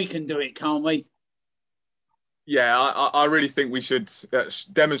 Come on, we can do it, can't we? Yeah, I really think we should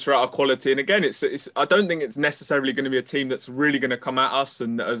demonstrate our quality. And again, it's I don't think it's necessarily going to be a team that's really going to come at us.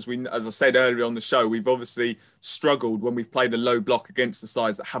 And as I said earlier on the show, we've obviously struggled when we've played a low block against the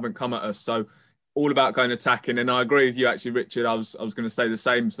sides that haven't come at us. So all about going attacking. And I agree with you, actually, Richard. I was going to say the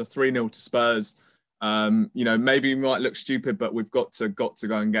same. So 3-0 to Spurs. Maybe we might look stupid, but we've got to go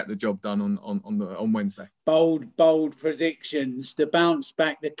and get the job done on Wednesday. Bold predictions. The bounce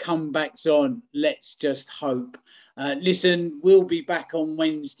back, the comebacks on. Let's just hope. Listen, we'll be back on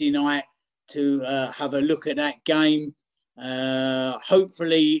Wednesday night to have a look at that game.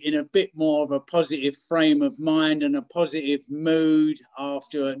 Hopefully in a bit more of a positive frame of mind and a positive mood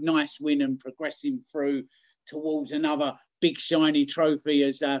after a nice win and progressing through towards another big shiny trophy,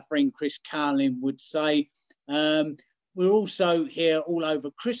 as our friend Chris Carlin would say. we're also here all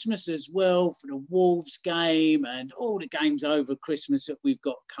over Christmas as well for the Wolves game and all the games over Christmas that we've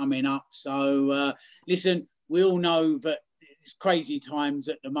got coming up. So, listen, we all know that it's crazy times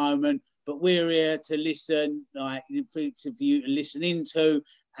at the moment, but we're here to listen, like for you to listen into,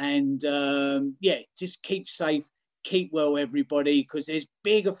 and just keep safe, keep well, everybody, because there's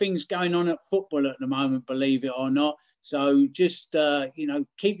bigger things going on at football at the moment, believe it or not. So just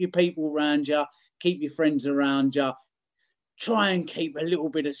keep your people around you, keep your friends around you. Try and keep a little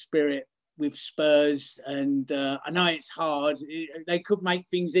bit of spirit with Spurs. And I know it's hard. They could make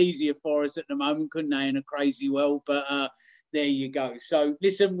things easier for us at the moment, couldn't they, in a crazy world? But there you go. So,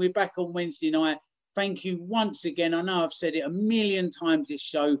 listen, we're back on Wednesday night. Thank you once again. I know I've said it a million times this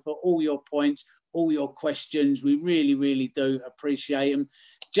show for all your points, all your questions. We really, really do appreciate them.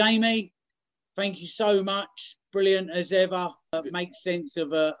 Jamie, thank you so much. Brilliant as ever. Makes sense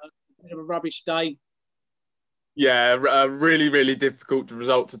of a bit of a rubbish day. Yeah, a really, really difficult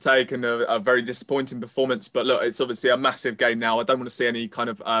result to take and a very disappointing performance. But look, it's obviously a massive game now. I don't want to see any kind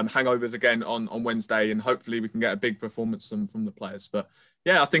of hangovers again on Wednesday, and hopefully we can get a big performance from the players. But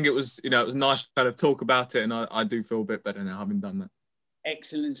yeah, I think it was nice to kind of talk about it, and I do feel a bit better now having done that.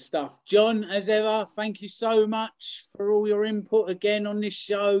 Excellent stuff. John, as ever, thank you so much for all your input again on this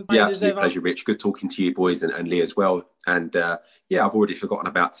show. Yeah, absolute pleasure, Rich. Good talking to you boys and Lee as well. And I've already forgotten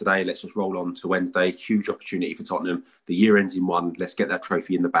about today. Let's just roll on to Wednesday. Huge opportunity for Tottenham. The year ends in one. Let's get that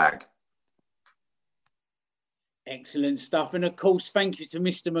trophy in the bag. Excellent stuff. And of course, thank you to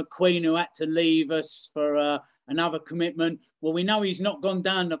Mr. McQueen, who had to leave us for another commitment. Well, we know he's not gone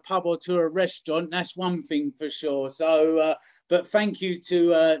down the pub or to a restaurant. That's one thing for sure. So, but thank you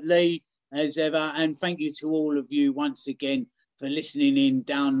to Lee as ever. And thank you to all of you once again for listening in,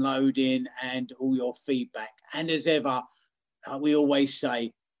 downloading, and all your feedback. And as ever, we always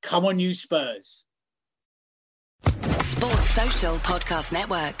say, come on, you Spurs. Sports Social Podcast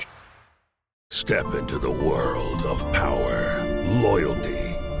Network. Step into the world of power, loyalty,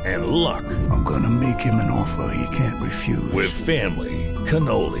 and luck. I'm going to make him an offer he can't refuse. With family,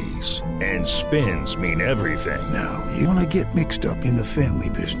 cannolis, and spins mean everything. Now, you want to get mixed up in the family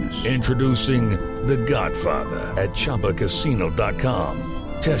business. Introducing The Godfather at ChumbaCasino.com.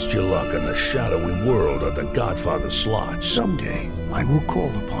 Test your luck in the shadowy world of The Godfather slot. Someday, I will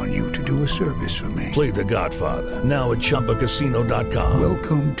call upon you to do a service for me. Play The Godfather now at ChumbaCasino.com.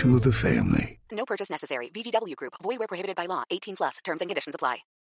 Welcome to the family. No purchase necessary. VGW Group. Void where prohibited by law. 18+. Terms and conditions apply.